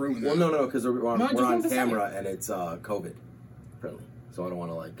you just ruined that. Well, no, because we're on, No, I just we're on wanted to say camera and it's COVID friendly, so I don't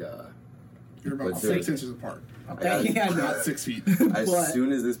want to like. You're about But 6 dude. inches apart. Okay, yeah, Not 6 feet. As But-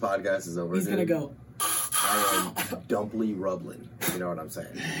 soon as this podcast is over, he's gonna dude, go. I am dumply rubbling. You know what I'm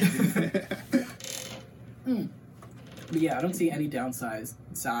saying? But yeah, I don't see any downsides.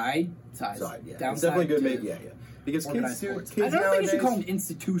 Sides. Side, yeah. Downside It's definitely good. to Make yeah. Because organized kids, sports. kids I don't think you should nowadays- call them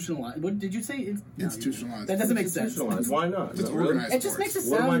institutionalized. What did you say? No, Institutionalized. That doesn't make sense. Institutionalized. Why not? It's No, really? organized. It just makes it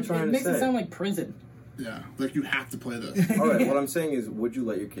What am I sound. trying It to makes it say? sound like prison. Yeah, like you have to play this. All right. What I'm saying is, would you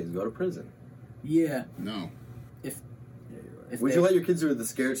let your kids go to prison? Yeah. No. If Would they- you let your kids do the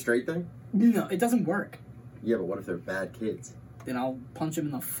scared straight thing? No, it doesn't work. Yeah, but what if they're bad kids? Then I'll punch him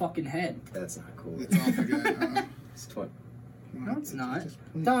in the fucking head. That's not cool. It's off again. It's 20. No, it's not.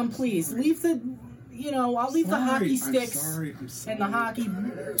 Dom, please leave the. You know, I'll leave the hockey sticks I'm sorry. and the hockey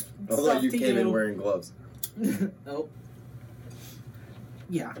Although stuff you to came you. in wearing gloves. Oh.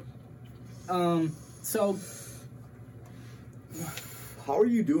 Yeah. So How are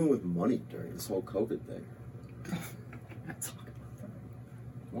you doing with money during this whole COVID thing?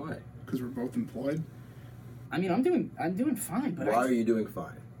 Why? Because we're both employed. I mean, I'm doing fine, but Why are you doing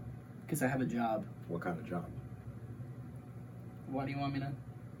fine? because I have a job. What kind of job? Why do you want me to?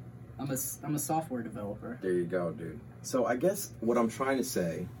 I'm a software developer. There you go, dude. So I guess what I'm trying to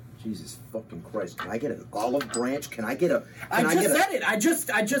say, Jesus fucking Christ, can I get an olive branch? Can I get a? I just said it. I just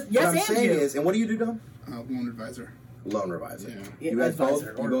What yes, I'm and saying you. is, and what do you do, Dom? Loan advisor. Loan revisor. Yeah. Yeah, You guys both,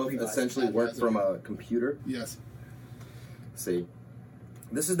 advisor you or both revisor. essentially work Advisor. from a computer. Yes. See,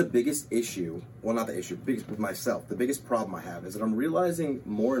 this is the biggest issue. Well, not the issue, biggest with myself. The biggest problem I have is that I'm realizing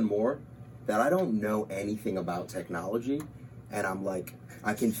more and more that I don't know anything about technology, and I'm like,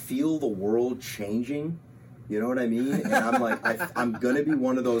 I can feel the world changing. You know what I mean? And I'm like, I'm gonna be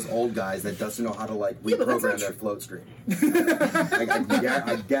one of those old guys that doesn't know how to like Yeah, but that's reprogram not their float stream.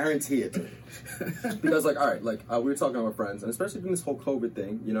 I guarantee it. Because like, all right, like we were talking to our friends, and especially during this whole COVID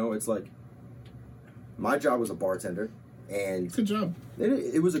thing, you know, it's like my job was a bartender, and Good job.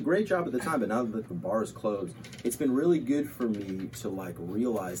 it was a great job at the time, but now that the bar is closed, it's been really good for me to like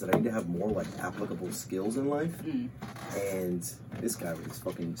realize that I need to have more like applicable skills in life. And this guy with his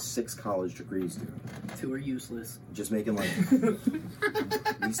fucking 6 college degrees, dude, 2 are useless. just making like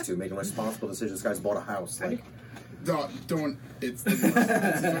these two making responsible decisions. This guy's bought a house. Like, Don't. It's the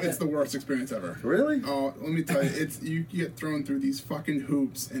worst. It's the worst experience ever. really? Oh, let me tell you, it's you get thrown through these fucking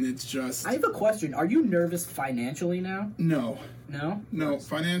hoops, and it's just I have a question. Are you nervous financially now? no. No.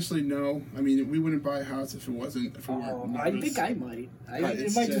 Financially, no. I mean, we wouldn't buy a house if it wasn't. If we weren't I nervous. think I might. I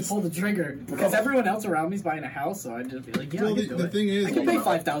It's might just just- pull the trigger because everyone else around me's buying a house, so I'd just be like, yeah, Well, I can do the it. thing is, I can pay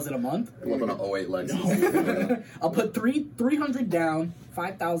 $5,000 a month. I live on an 08 Lexus. I'll put $300 down,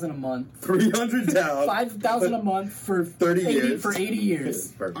 $5,000 a month, 300 down. $5,000 a month for 30 years. For 80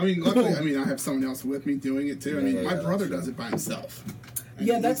 years. Perfect. I mean, luckily, I have someone else with me doing it too. I mean, Yeah, my yeah, brother that's does it by himself. I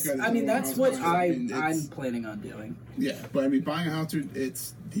Yeah, mean, that's. these guys I mean, own that's what houses. I mean, I'm it's- planning on doing. Yeah, but I mean, buying a house, dude,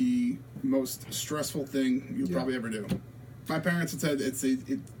 it's the most stressful thing you'll Yeah. probably ever do. My parents had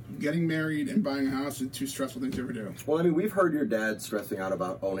said getting married and buying a house are 2 stressful things to ever do. Well, I mean, we've heard your dad stressing out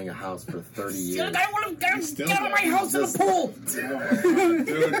about owning a house for 30 years. I want to Still get out of my house in the just- pool.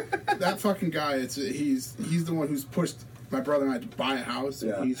 Dude, that fucking guy, he's the one who's pushed my brother and I to buy a house.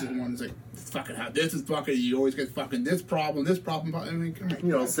 And Yeah. he's the one who's like, fucking house. This is fucking, you always get fucking this problem. I mean, come on.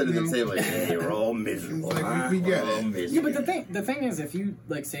 You know, sit at the know? table like, hey, we're all miserable. It's like, we get We're all it. miserable. Yeah, but the thing is, if you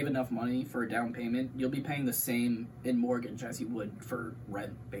like save enough money for a down payment, you'll be paying the same in mortgage as you would for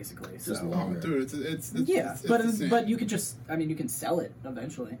rent, basically. So Just Oh, longer. dude, it's yeah, it's but the same. but you could just, I mean, you can sell it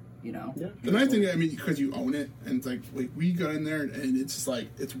eventually. You know. Yeah. The nice thing, I mean, because you own it, and it's like we got in there, and it's just like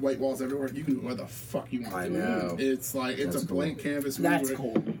it's white walls everywhere. You can do whatever the fuck you want. I to do. know. It's like it's That's a blank cool. canvas. That's where-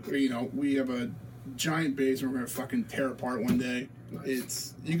 cool. where, you know, we have a giant base, and we're gonna fucking tear apart one day. Nice.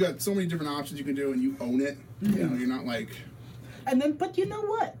 It's you got so many different options you can do, and you own it. You know, you're not like And then, but you know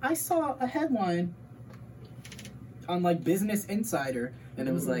what? I saw a headline on like Business Insider, and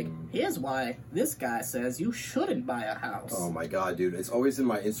it was like, here's why this guy says you shouldn't buy a house. Oh my god, dude! It's always in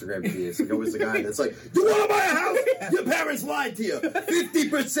my Instagram feed. It's like always the guy that's like, "You want to buy a house? Your parents lied to you.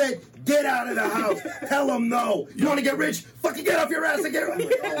 50%. Get out of the house. Tell them no. You want to get rich? Fucking get off your ass and get." I'm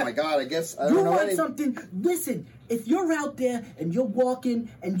like, oh my god! I guess I don't You know want any- something? Listen, if you're out there and you're walking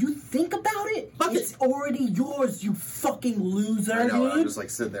and you think about it, Fuck it's already yours, you fucking loser, I know. I'm dude. just like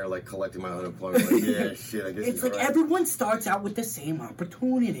sitting there, like collecting my unemployment. Like, yeah, shit. I guess It's he's like right. everyone starts out with the same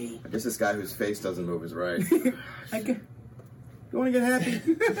opportunity. I guess this guy whose face doesn't move is right. I g- You want to get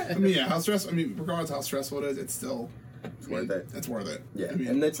happy? I mean, yeah, how stressful. I mean, regardless of how stressful it is, it's still It's worth it. It's worth it. Yeah, I mean,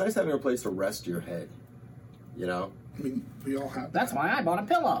 and it's nice having a place to rest your head. You know. we all have. That's why I bought a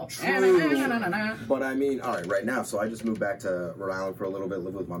pillow. True. But I mean, all right now. So I just moved back to Rhode Island for a little bit,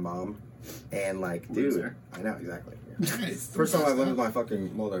 live with my mom, and like, dude, Loser. I know exactly. Yeah. Nice. First time I lived with my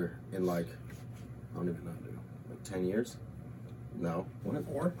fucking mother in like, I don't even know, dude, like 10 years. No, what?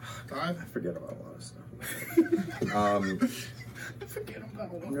 4, 5. I forget about a lot of stuff. Forget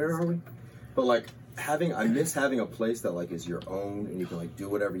about it. Where are we? But like I miss having a place that like is your own and you can like do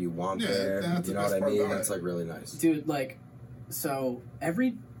whatever you want Yeah, there. that's You the know what best I part mean? about That's it. like really nice. Dude, like, so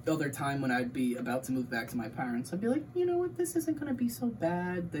every other time when I'd be about to move back to my parents, I'd be like, you know what, this isn't gonna be so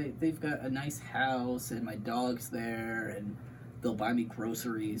bad. They've got a nice house and my dog's there and they'll buy me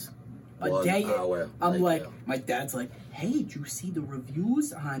groceries. A One day, hour I'm later. like, my dad's like, hey, did you see the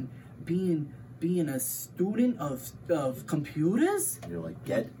reviews on being a student of computers? And you're like,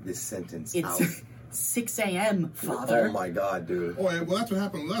 get this sentence out. It's 6 a.m., father. Oh my god, dude. Oh, yeah, well, that's what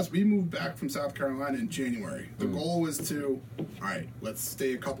happened with us. We moved back from South Carolina in January. The goal was to, all right, let's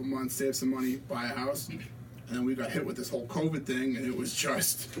stay a couple months, save some money, buy a house. And then we got hit with this whole COVID thing, and it was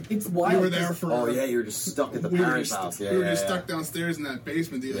just. It's wild. We were there 'cause- for. Oh yeah, you were just stuck at the we were parents' just, house. Yeah, we were yeah, just yeah. stuck downstairs in that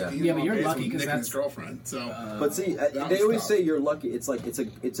basement. Yeah. Yeah, but you're lucky with 'cause Nick and his that's- girlfriend. So, But see, that they was always tough. say you're lucky. It's like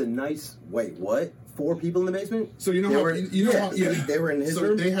it's a nice. Wait, what? 4 people in the basement? So you know They how were- you know yeah, how yeah, they were in his so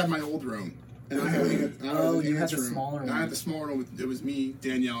room? They had my old room, and I had Oh, you had Anne's the room. smaller And I one. had the smaller room. It was me,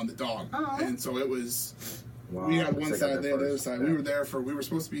 Danielle, and the dog. Oh. And so it was. Wow, We had looks one like I side, got they had the other first. side. Yeah. We were there for. We were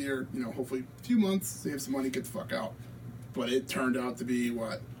supposed to be here, hopefully a few months, save some money, get the fuck out. But it turned out to be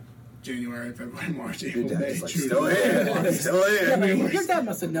what. January, February, March, Your April, dad May, is like June. still here, still Yeah, but here. your dad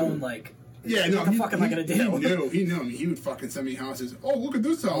must have known, like, Yeah, no. what the fuck am I gonna do? He knew. I mean, he would fucking send me houses. Oh, look at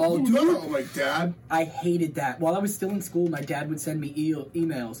this house. Oh, Look at that dude. house. I'm like, Dad. I hated that. While I was still in school, my dad would send me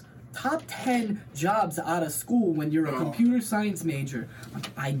emails. Top 10 jobs out of school when you're a Oh. computer science major.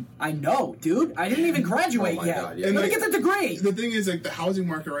 I know, dude. I didn't even graduate Oh my yet. God, yeah. Let me And, get the degree. The thing is, like, the housing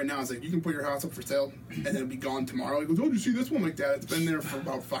market right now is like, you can put your house up for sale and it'll be gone tomorrow. He goes, oh, did you see this one? I'm like, Dad, it's been there for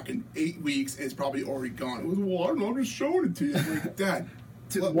about fucking 8 weeks and it's probably already gone. It was, well, I don't know, I'm just showing it to you. I'm like, Dad,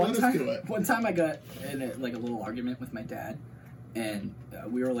 let us do it. One time I got in a little argument with my dad, and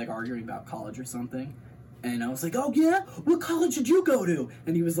we were like arguing about college or something. And I was like, "Oh yeah, what college did you go to?"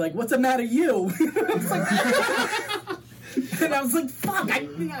 And he was like, "What's the matter, you?" I was like, and I was like, "Fuck,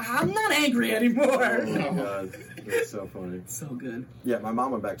 I'm not angry anymore." Oh my god, that's so funny. So good. Yeah, my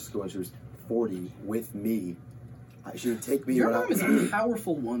mom went back to school when she was 40 with me. She would take me. Your when I- mom is a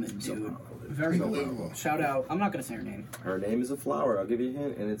powerful woman, So dude. powerful, dude. Very So good. powerful. Shout out. I'm not gonna say her name. Her name is a flower. I'll give you a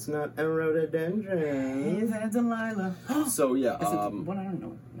hint, and it's not a rhododendron. that Delilah? So yeah, What? I don't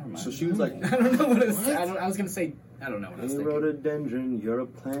know. Never mind. so she was like, I don't know what it was. I was gonna say. I don't know what I was "Hey, thinking. rhododendron, you're a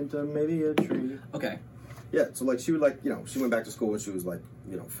plant or maybe a tree." Okay. Yeah, so like she would like she went back to school when she was like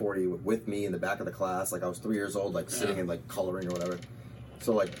 40 with me in the back of the class. Like I was 3 years old, like sitting and like coloring or whatever.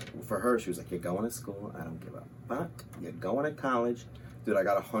 So like for her, she was like, "You're going to school. I don't give a fuck. You're going to college, dude." I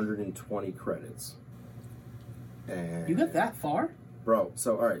got 120 credits. And You got that far? bro.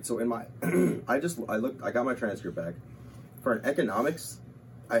 So all right. So in my, I got my transcript back for an economics.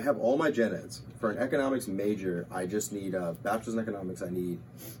 I have all my gen eds for an economics major. I just need a bachelor's in economics. I need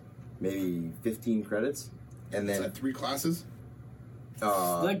maybe 15 credits, and Is then that 3 classes?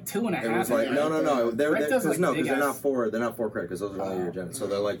 Like 2.5. it was like yeah, no. They're Rick does, because like, they're big not ass- 4. They're not 4 credits because those are only your gen eds. So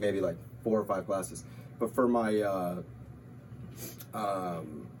they're like maybe like 4 or 5 classes. But for my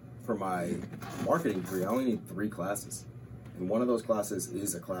marketing degree, I only need 3 classes. And one of those classes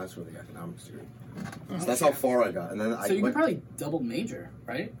is a class for the economics degree. So that's how far I got. And then I So you could went, probably double major,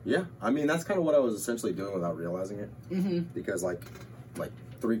 right? yeah. I mean, that's kind of what I was essentially doing without realizing it. Mm-hmm. Because like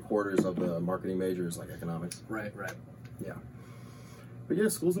 3/4 of the marketing major is like economics. Right. Yeah. But yeah,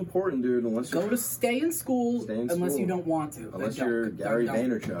 school's important, dude. Unless Go you're to stay in school Stay in unless school. you don't want to. Unless Don't- you're Gary don't.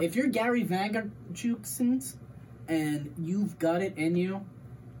 Vaynerchuk. If you're Gary Vaynerchuk and you've got it in you,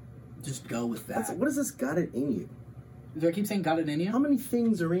 just go with that. what has this got it in you? Do I keep saying got it in How you? many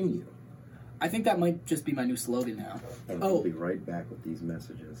things are in you? I think that might just be my new slogan now. And Oh. we'll be right back with these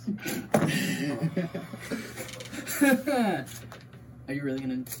messages. Are you really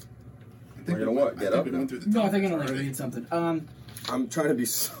gonna? We're gonna what? Get up? We went through the No, I topics think I'm gonna already. read something. I'm trying to be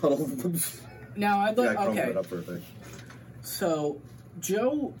subtle. Now I'd Yeah, like. crumple Okay. it up for a thing. So,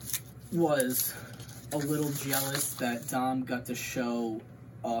 Joe was a little jealous that Dom got to show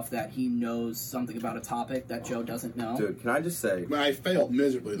off that he knows something about a topic that Joe doesn't know. Dude, can I just say, But I failed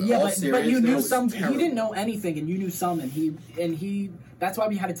miserably though. Yeah, all but you seriousness, knew was some. He terrible. didn't know anything, and you knew some, and he. That's why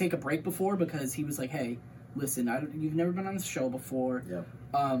we had to take a break before, because he was like, "Hey, listen, you've never been on this show before. yeah,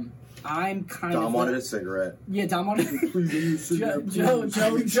 I'm kind of." Dom wanted a cigarette. Yeah, Dom wanted.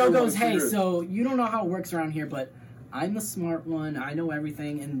 Joe goes, "Hey, so you don't know how it works around here, but I'm the smart one. I know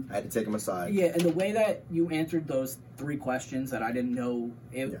everything, and I had to take him aside. yeah, and the way that you answered those 3 questions that I didn't know,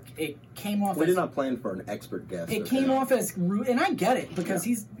 it came off. We as, did not plan for an expert guest. It okay? came off as rude, and I get it because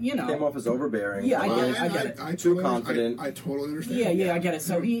he's, Came off as overbearing. Yeah, I Well, get it, I get it. I Too totally, confident. I totally understand. Yeah, I get it.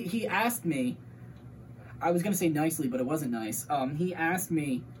 So he asked me. I was gonna say nicely, but it wasn't nice. He asked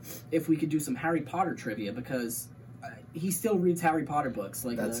me if we could do some Harry Potter trivia because he still reads Harry Potter books.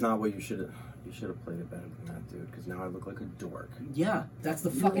 Like That's not what you should have. You should have played it better than that, dude. Because now I look like a dork. Yeah, that's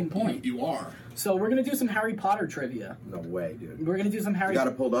the fucking point. You are. So we're gonna do some Harry Potter trivia. No way, dude. We're gonna do some Harry. You got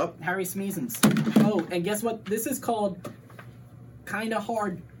it pulled up? Harry Smeezens. Oh, and guess what? This is called Kinda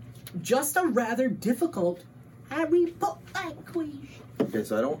Hard, Just a Rather Difficult Harry Potter quiz. Okay,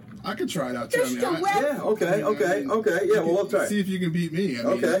 so I don't. I could try it out too. I mean, Just a Yeah. Okay. Yeah. Well, we'll try. See if you can beat me. I mean,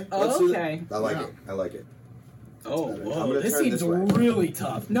 Okay. Let's do Okay. that. I like Yeah. it. I like it. Oh, I'm whoa. gonna This turn seems this way. really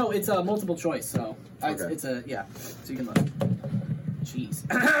tough. No, it's a multiple choice, so Okay. it's a, yeah. So you can look. Jeez.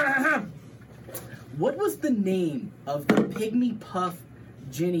 What was the name of the Pygmy Puff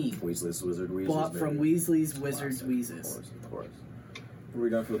Ginny Weasley's Wizard Weezes. bought from baby. Weasley's Wizards Classic, Wheezes? Of course. Are we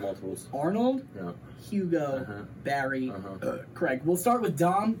done for the multiples? Arnold, Yeah. Hugo, Uh-huh. Barry, Uh-huh. Craig. We'll start with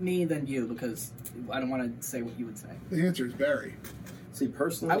Dom, me, then you, because I don't want to say what you would say. the answer is Barry. See,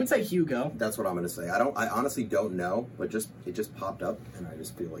 personally, I would say Hugo. that's what I'm going to say. I honestly don't know, but it just popped up, and I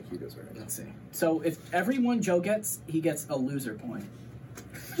just feel like Hugo's right. Let's see. So if everyone Joe gets, he gets a loser point.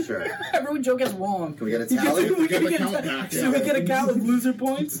 Sure. Everyone Joe gets wrong. Can we get a he gets- tally? we Get can the get count a- back, so we yeah. get a count of loser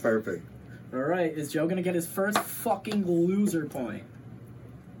points. Perfect. All right, is Joe gonna get his first fucking loser point?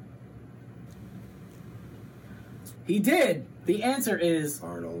 He did. The answer is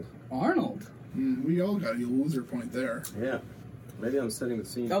Arnold. Arnold. We all got a loser point there. Yeah. Maybe I'm setting the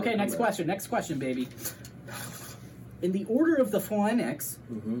scene. Okay, for next comeback. question. Next question, baby. In the order of the phonics,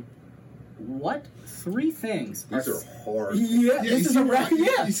 Mhm. what 3 things These are hard. Yeah, Yeah, this you is see a where right.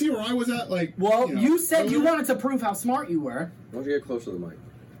 Yeah. You see where I was at? Like, Well, know, you said you earlier? wanted to prove how smart you were. Why don't you get closer to the mic?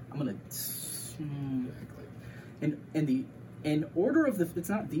 I'm gonna. In order of the, it's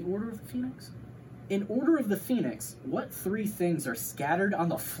not the order of the Phoenix. In order of the Phoenix, what 3 things are scattered on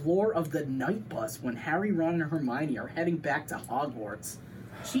the floor of the night bus when Harry, Ron, and Hermione are heading back to Hogwarts?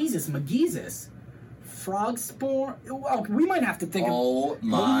 Jesus, McGeezus. Frog spawn. Oh, we might have to think of. Oh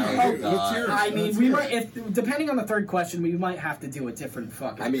my God. yours? I mean, Let's we hear might, if depending on the 3rd question, we might have to do a different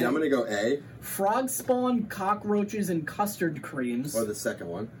fucking. I mean, I'm gonna go A frog spawn, cockroaches, and custard creams. or the second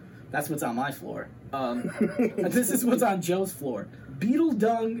one. That's what's on my floor. This is what's on Joe's floor. Beetle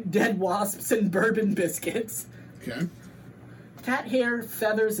dung, dead wasps, and bourbon biscuits. Okay, Cat hair,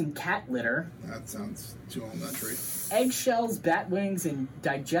 feathers, and cat litter. that sounds too elementary. Eggshells, bat wings, and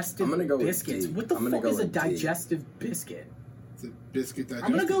digestive I'm gonna go with biscuits. D. What the I'm gonna fuck go is a with D. digestive biscuit? It's a biscuit that.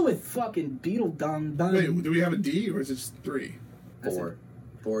 I'm gonna go with fucking beetle dung. Wait, do we have a D or is it just 3? 4.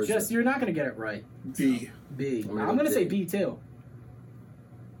 4 is Just, you're not gonna get it right. D. B. I'm gonna I'm go gonna say D. B too.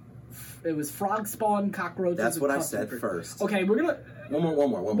 It was frog spawn, cockroaches. That's and what I custard said cream. first. Okay, we're gonna One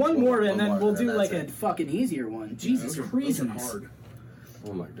more, one more, and then we'll do that's like it. a fucking easier one. Jesus Those are Christmas. hard.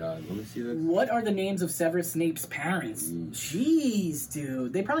 Oh my god, let me see this. What are the names of Severus Snape's parents? Yeesh. Jeez,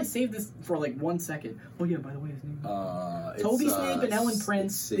 dude. They probably saved this for like 1 second. Oh yeah, by the way, his name. Toby Snape and Ellen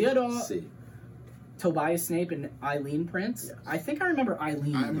Prince. C. Theodore. C. Tobias Snape and Eileen Prince. Yes. I think I remember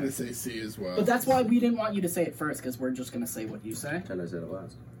Eileen. I'm gonna say C as well. But that's why we didn't want you to say it first, because we're just gonna say what you say. And I said it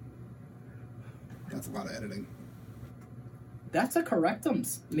last. That's a lot of editing. That's a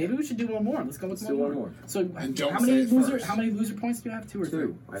correctums. Maybe we should do one more. Let's go with Let's do one more. So And don't how many say it loser? first. How many loser points do you have? 2 or 3?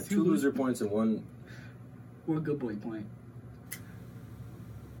 2. I have 2 loser points and 1. Or a good boy point.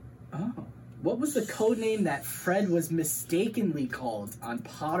 Oh. What was the code name that Fred was mistakenly called on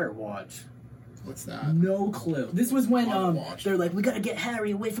Potter Watch? What's that? No clue. This was when Potter Watch. they're like, we gotta get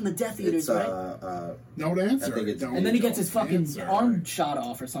Harry away from the Death Eaters, It's right? Don't answer. I think it's- Don't And then he gets his fucking answer. arm shot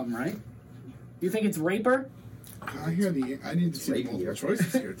off or something, right? You think it's Raper? I need to see the multiple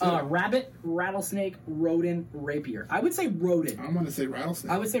choices here too. Rabbit, rattlesnake, rodent, rapier. I would say rodent. I'm gonna say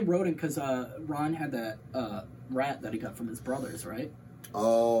rattlesnake. I would say rodent because Ron had that rat that he got from his brothers, right?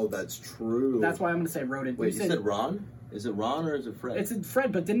 Oh, that's true. That's why I'm going to say rodent. Wait, you said Ron? Is it Ron or is it Fred? It's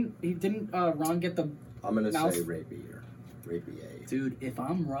Fred, but didn't Ron get the I'm gonna mouse? say rapier. Rapier. Dude, if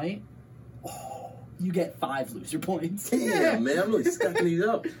I'm right, you get 5 loser points. Yeah, man, I'm really stacking these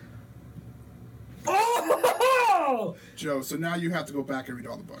up. Oh! Joe, so now you have to go back and read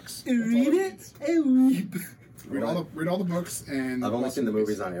all the books. Read it. Read all the books, and I've only seen the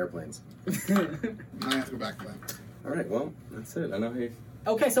movies on airplanes. I have to go back to that. All right, well, that's it. I know he.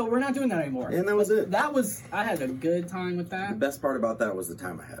 Okay, so we're not doing that anymore. And that was it. I had a good time with The that. best part about that was the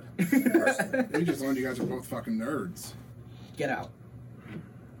time I had. Personally. You just learned you guys are both fucking nerds. Get out.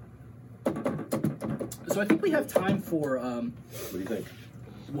 So I think we have time for What do you think?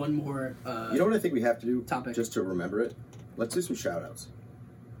 one more. You know what I think we have to do? Topic. Just to remember it? Let's do some shout outs.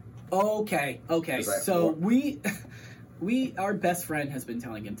 Okay. Is that So more? our best friend has been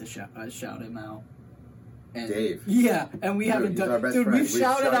telling him to shout him out. And, Dave. Yeah, and we Dude, haven't he's done. our best Dude, friend. we've We've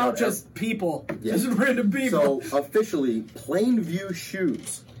shouted shouted out out just people, Yeah. just random people. So, officially, Plainview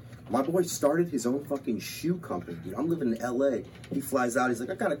Shoes. My boy started his own fucking shoe company, dude. I'm living in LA. He flies out. He's like,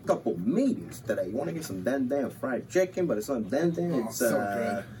 I got a couple meetings today. You want to get some Dan Dan fried chicken? But it's not Dan Dan. Oh, It's so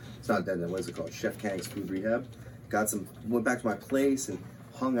good. It's not Dan Dan. What is it called? Chef Kang's Food Rehab. Went back to my place and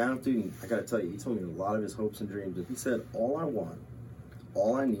hung out, dude. And I gotta tell you, he told me a lot of his hopes and dreams. And he said, all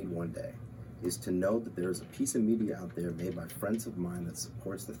I need one day is to know that there is a piece of media out there made by friends of mine that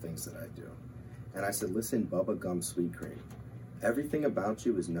supports the things that I do. And I said, listen, Bubba Gum Sweet Cream, everything about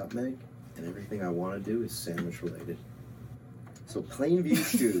you is nutmeg, and everything I want to do is sandwich related. So Plainview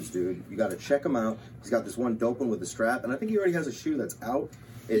Shoes, dude, you got to check him out. He's got this one dope one with a strap, and I think he already has a shoe that's out.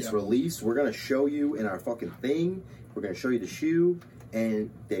 It's released. We're going to show you in our fucking thing. We're going to show you the shoe, and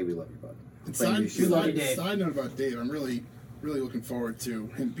Dave, we love you, bud. Plainview Shoes. love you, Dave. Side note about Dave, I'm really looking forward to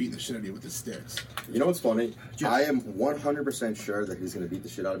him beating the shit out of you with his sticks. You know what's funny? I am 100% sure that he's going to beat the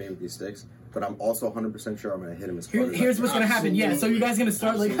shit out of me with these sticks, but I'm also 100% sure I'm going to hit him as hard as I Here's can. what's gonna happen. Yeah, so you guys gonna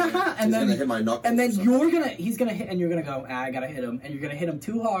start like, Absolutely. and He's then gonna hit my knuckles and then or something. he's gonna hit, and you're gonna go, I gotta hit him, and you're gonna hit him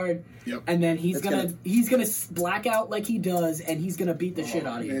too hard, Yep. and then he's It's gonna black out like he does, and he's gonna beat the shit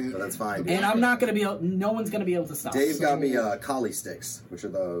out of you. Man. But that's fine. And I'm not gonna be able. No one's gonna be able to stop. Dave got me collie sticks, which are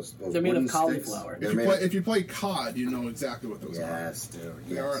those They're made of wooden cauliflower. Sticks. If you play COD, you know exactly what those Yes, dude. are.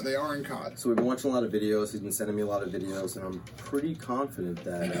 Yes. They are in COD. So we've been watching a lot of videos. He's been sending me a lot of videos, and I'm pretty confident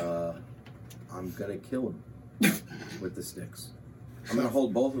that I'm gonna kill him with the sticks. I'm gonna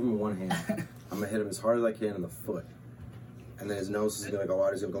hold both of them in one hand. I'm gonna hit him as hard as I can in the foot, and then his nose is gonna go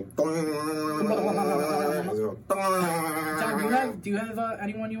out. He's gonna go. Tom, do you have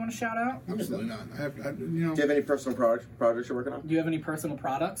anyone you want to shout out? Absolutely not. I have Do you have any personal projects you're working on? Do you have any personal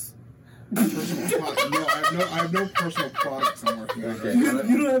products? personal products. No, I have no personal products I'm working on. Okay. You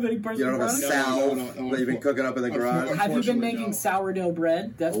don't have any You personal don't have a products? salve No, that you've been cooking up in the garage? Have you been Unfortunately, making no. sourdough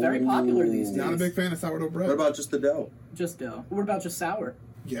bread? That's very popular these days. Not a big fan of sourdough bread. What about just the dough? Just dough. What about just sour?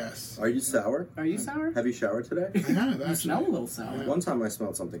 Yes. Are you sour? Are you sour? Have you showered today? I have, You actually. smell a little sour. One time I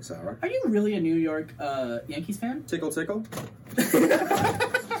smelled something sour. Are you really a New York Yankees fan? Tickle, tickle. So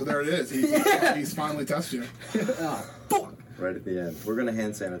there it is. He's finally touched you. Oh, fuck. Right at the end. We're gonna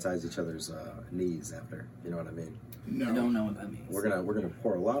hand sanitize each other's knees after. You know what I mean? No. I don't know what that means. We're gonna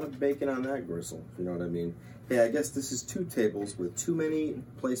pour a lot of bacon on that gristle. You know what I mean? Hey, I guess this is 2 tables with too many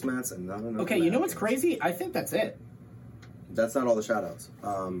placemats and not enough. Okay, you know what's napkins. crazy? I think that's it. That's not all the shout outs.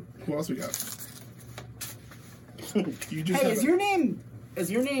 Who else we got? You just Hey, have is your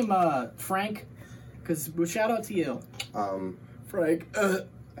name Frank? Because shout out to you, Frank.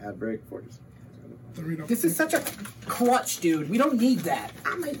 ad break for just. This is such a crutch, dude. We don't need that.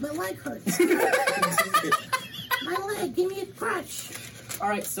 My leg hurts. My leg, give me a crutch. All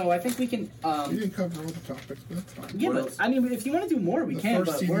right, so I think we can. We didn't cover all the topics, but that's fine. Yeah, What but else? I mean, if you want to do more, we can.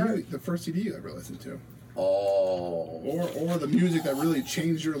 But we're The first CD you ever listened to, Oh. or the music that really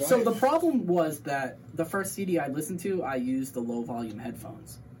changed your life. so the problem was that the first CD I listened to, I used the low volume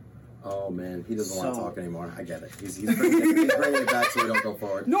headphones. Oh man, he doesn't want to So- talk anymore. I get it. He's bringing it back so we don't go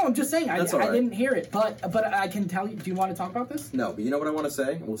forward. No, I'm just saying I That's all right. didn't hear it, but I can tell you. Do you want to talk about this? No, but you know what I want to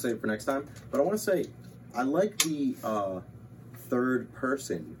say? We'll save it for next time. But I want to say, I like the third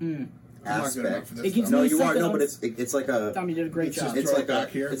person I'm not good enough aspect. for It this. gives though. No, me you are. something No, but else. it's like a. Tom, you did a great It's job. just- It's Throw like it back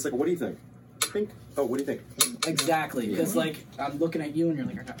a. here. It's like. What do you think? Think. Oh, what do you think? Exactly, because like I'm looking at you and you're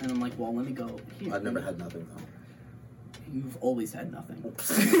like, and I'm like, well, let me go here. I've never had nothing though. You've always had nothing.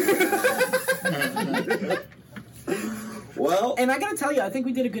 Well, And I gotta tell you, I think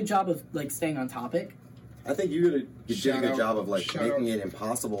we did a good job of like staying on topic. I think you did a Shout good out- job of like shout making out. it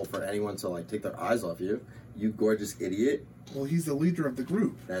impossible for anyone to like take their eyes off you. You gorgeous idiot. Well, he's the leader of the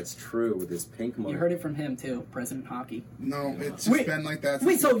group. That's true with his pink money. You heard it from him too, President Hockey. No, it's just Wait, been like that.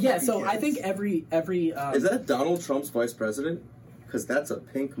 Wait, since so we yeah, fucking so I kids. think every Is that Donald Trump's vice president? Because that's a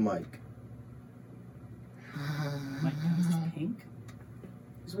pink mic. my nose is pink.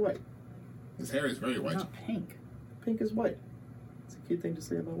 He's white. His hair is very white. Not pink. Pink is white. It's a cute thing to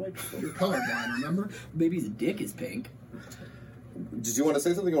say about white people. You're colorblind, remember? Maybe his dick is pink. Did you want to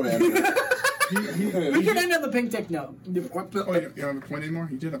say something? Or want to end it? We can end on the pink dick note. What the? Oh, you don't have a point anymore?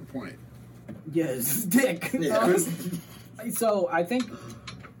 You did have a point. Yes, his dick. Yeah. So I think,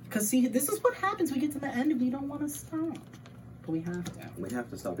 because see, this is what happens. We get to the end and we don't want to stop, but we have to. We have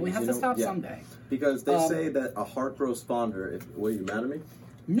to stop. We because, have you to know- stop yeah, someday. Because they say that a heart grows fonder. If what are you mad at me?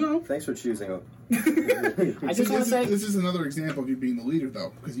 No, Thanks for choosing. I just want to say This is another example of you being the leader,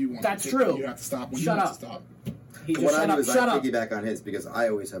 though, because you want. That's to, true. You have to stop when Shut you up. have to stop. he just What I shut do up. is Shut I up. piggyback on his because I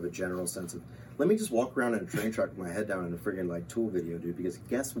always have a general sense of. Let me just walk around in a train track with my head down in a friggin' like Tool video, dude. Because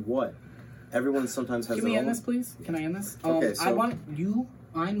guess what? Everyone sometimes has Can we their end own. this, please? Can I end this? Okay, I so- want you.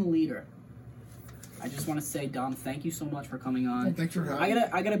 I'm the leader. I just want to say, Dom, thank you so much for coming on. Oh, thanks for having me.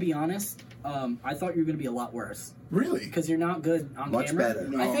 I gotta be honest. I thought you were gonna be a lot worse Really? because you're not good on Much camera. better.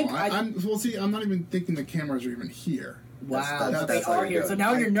 No, I think I'm. Well, see, I'm not even thinking the cameras are even here. Wow, That's- they that's how are you here. do So it.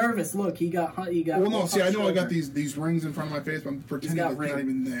 now you're nervous. Look, he got. Well, no, see, I know I got these. these rings in front of my face, but I'm He's pretending got they're not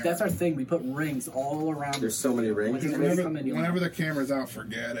even rings. there. That's our thing. We put rings all around. There's so many rings. When his Whenever, rings come in, you'll know. whenever the camera's out,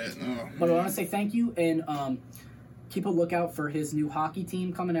 forget it. Oh, But I want to say thank you and keep a lookout for his new hockey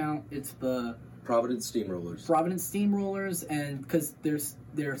team coming out. It's the Providence Steamrollers. Providence Steamrollers, and because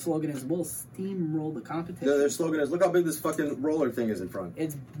their slogan is "We'll steamroll the competition." Their slogan is, "Look how big this fucking roller thing is in front.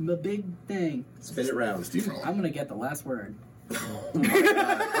 It's a big thing. Spin it round." steamroller. I'm gonna get the last word.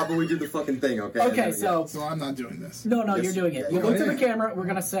 How about we do the fucking thing, okay? Okay, And then, so So I'm not doing this. no, Yes, you're doing it. yeah, You look to the yeah. camera. We're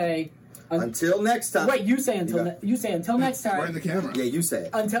gonna say. until next time. Wait, you say until You got- you say until next Right in time. the camera. Yeah, you say it.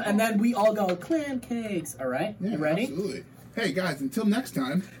 Until and then we all go clam cakes. All right, Yeah, you ready? Absolutely. Hey guys, until next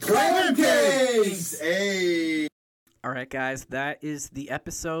time. Clam cakes! Hey! All right, guys, that is the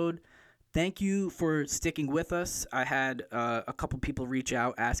episode. Thank you for sticking with us. I had a couple people reach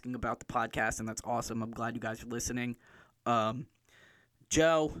out asking about the podcast, and that's awesome. I'm glad you guys are listening.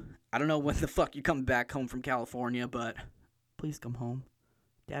 Joe, I don't know when the fuck you're coming back home from California, but please come home.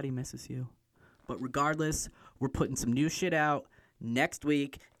 Daddy misses you. But regardless, we're putting some new shit out next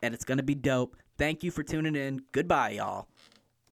week, and it's going to be dope. Thank you for tuning in. Goodbye, y'all.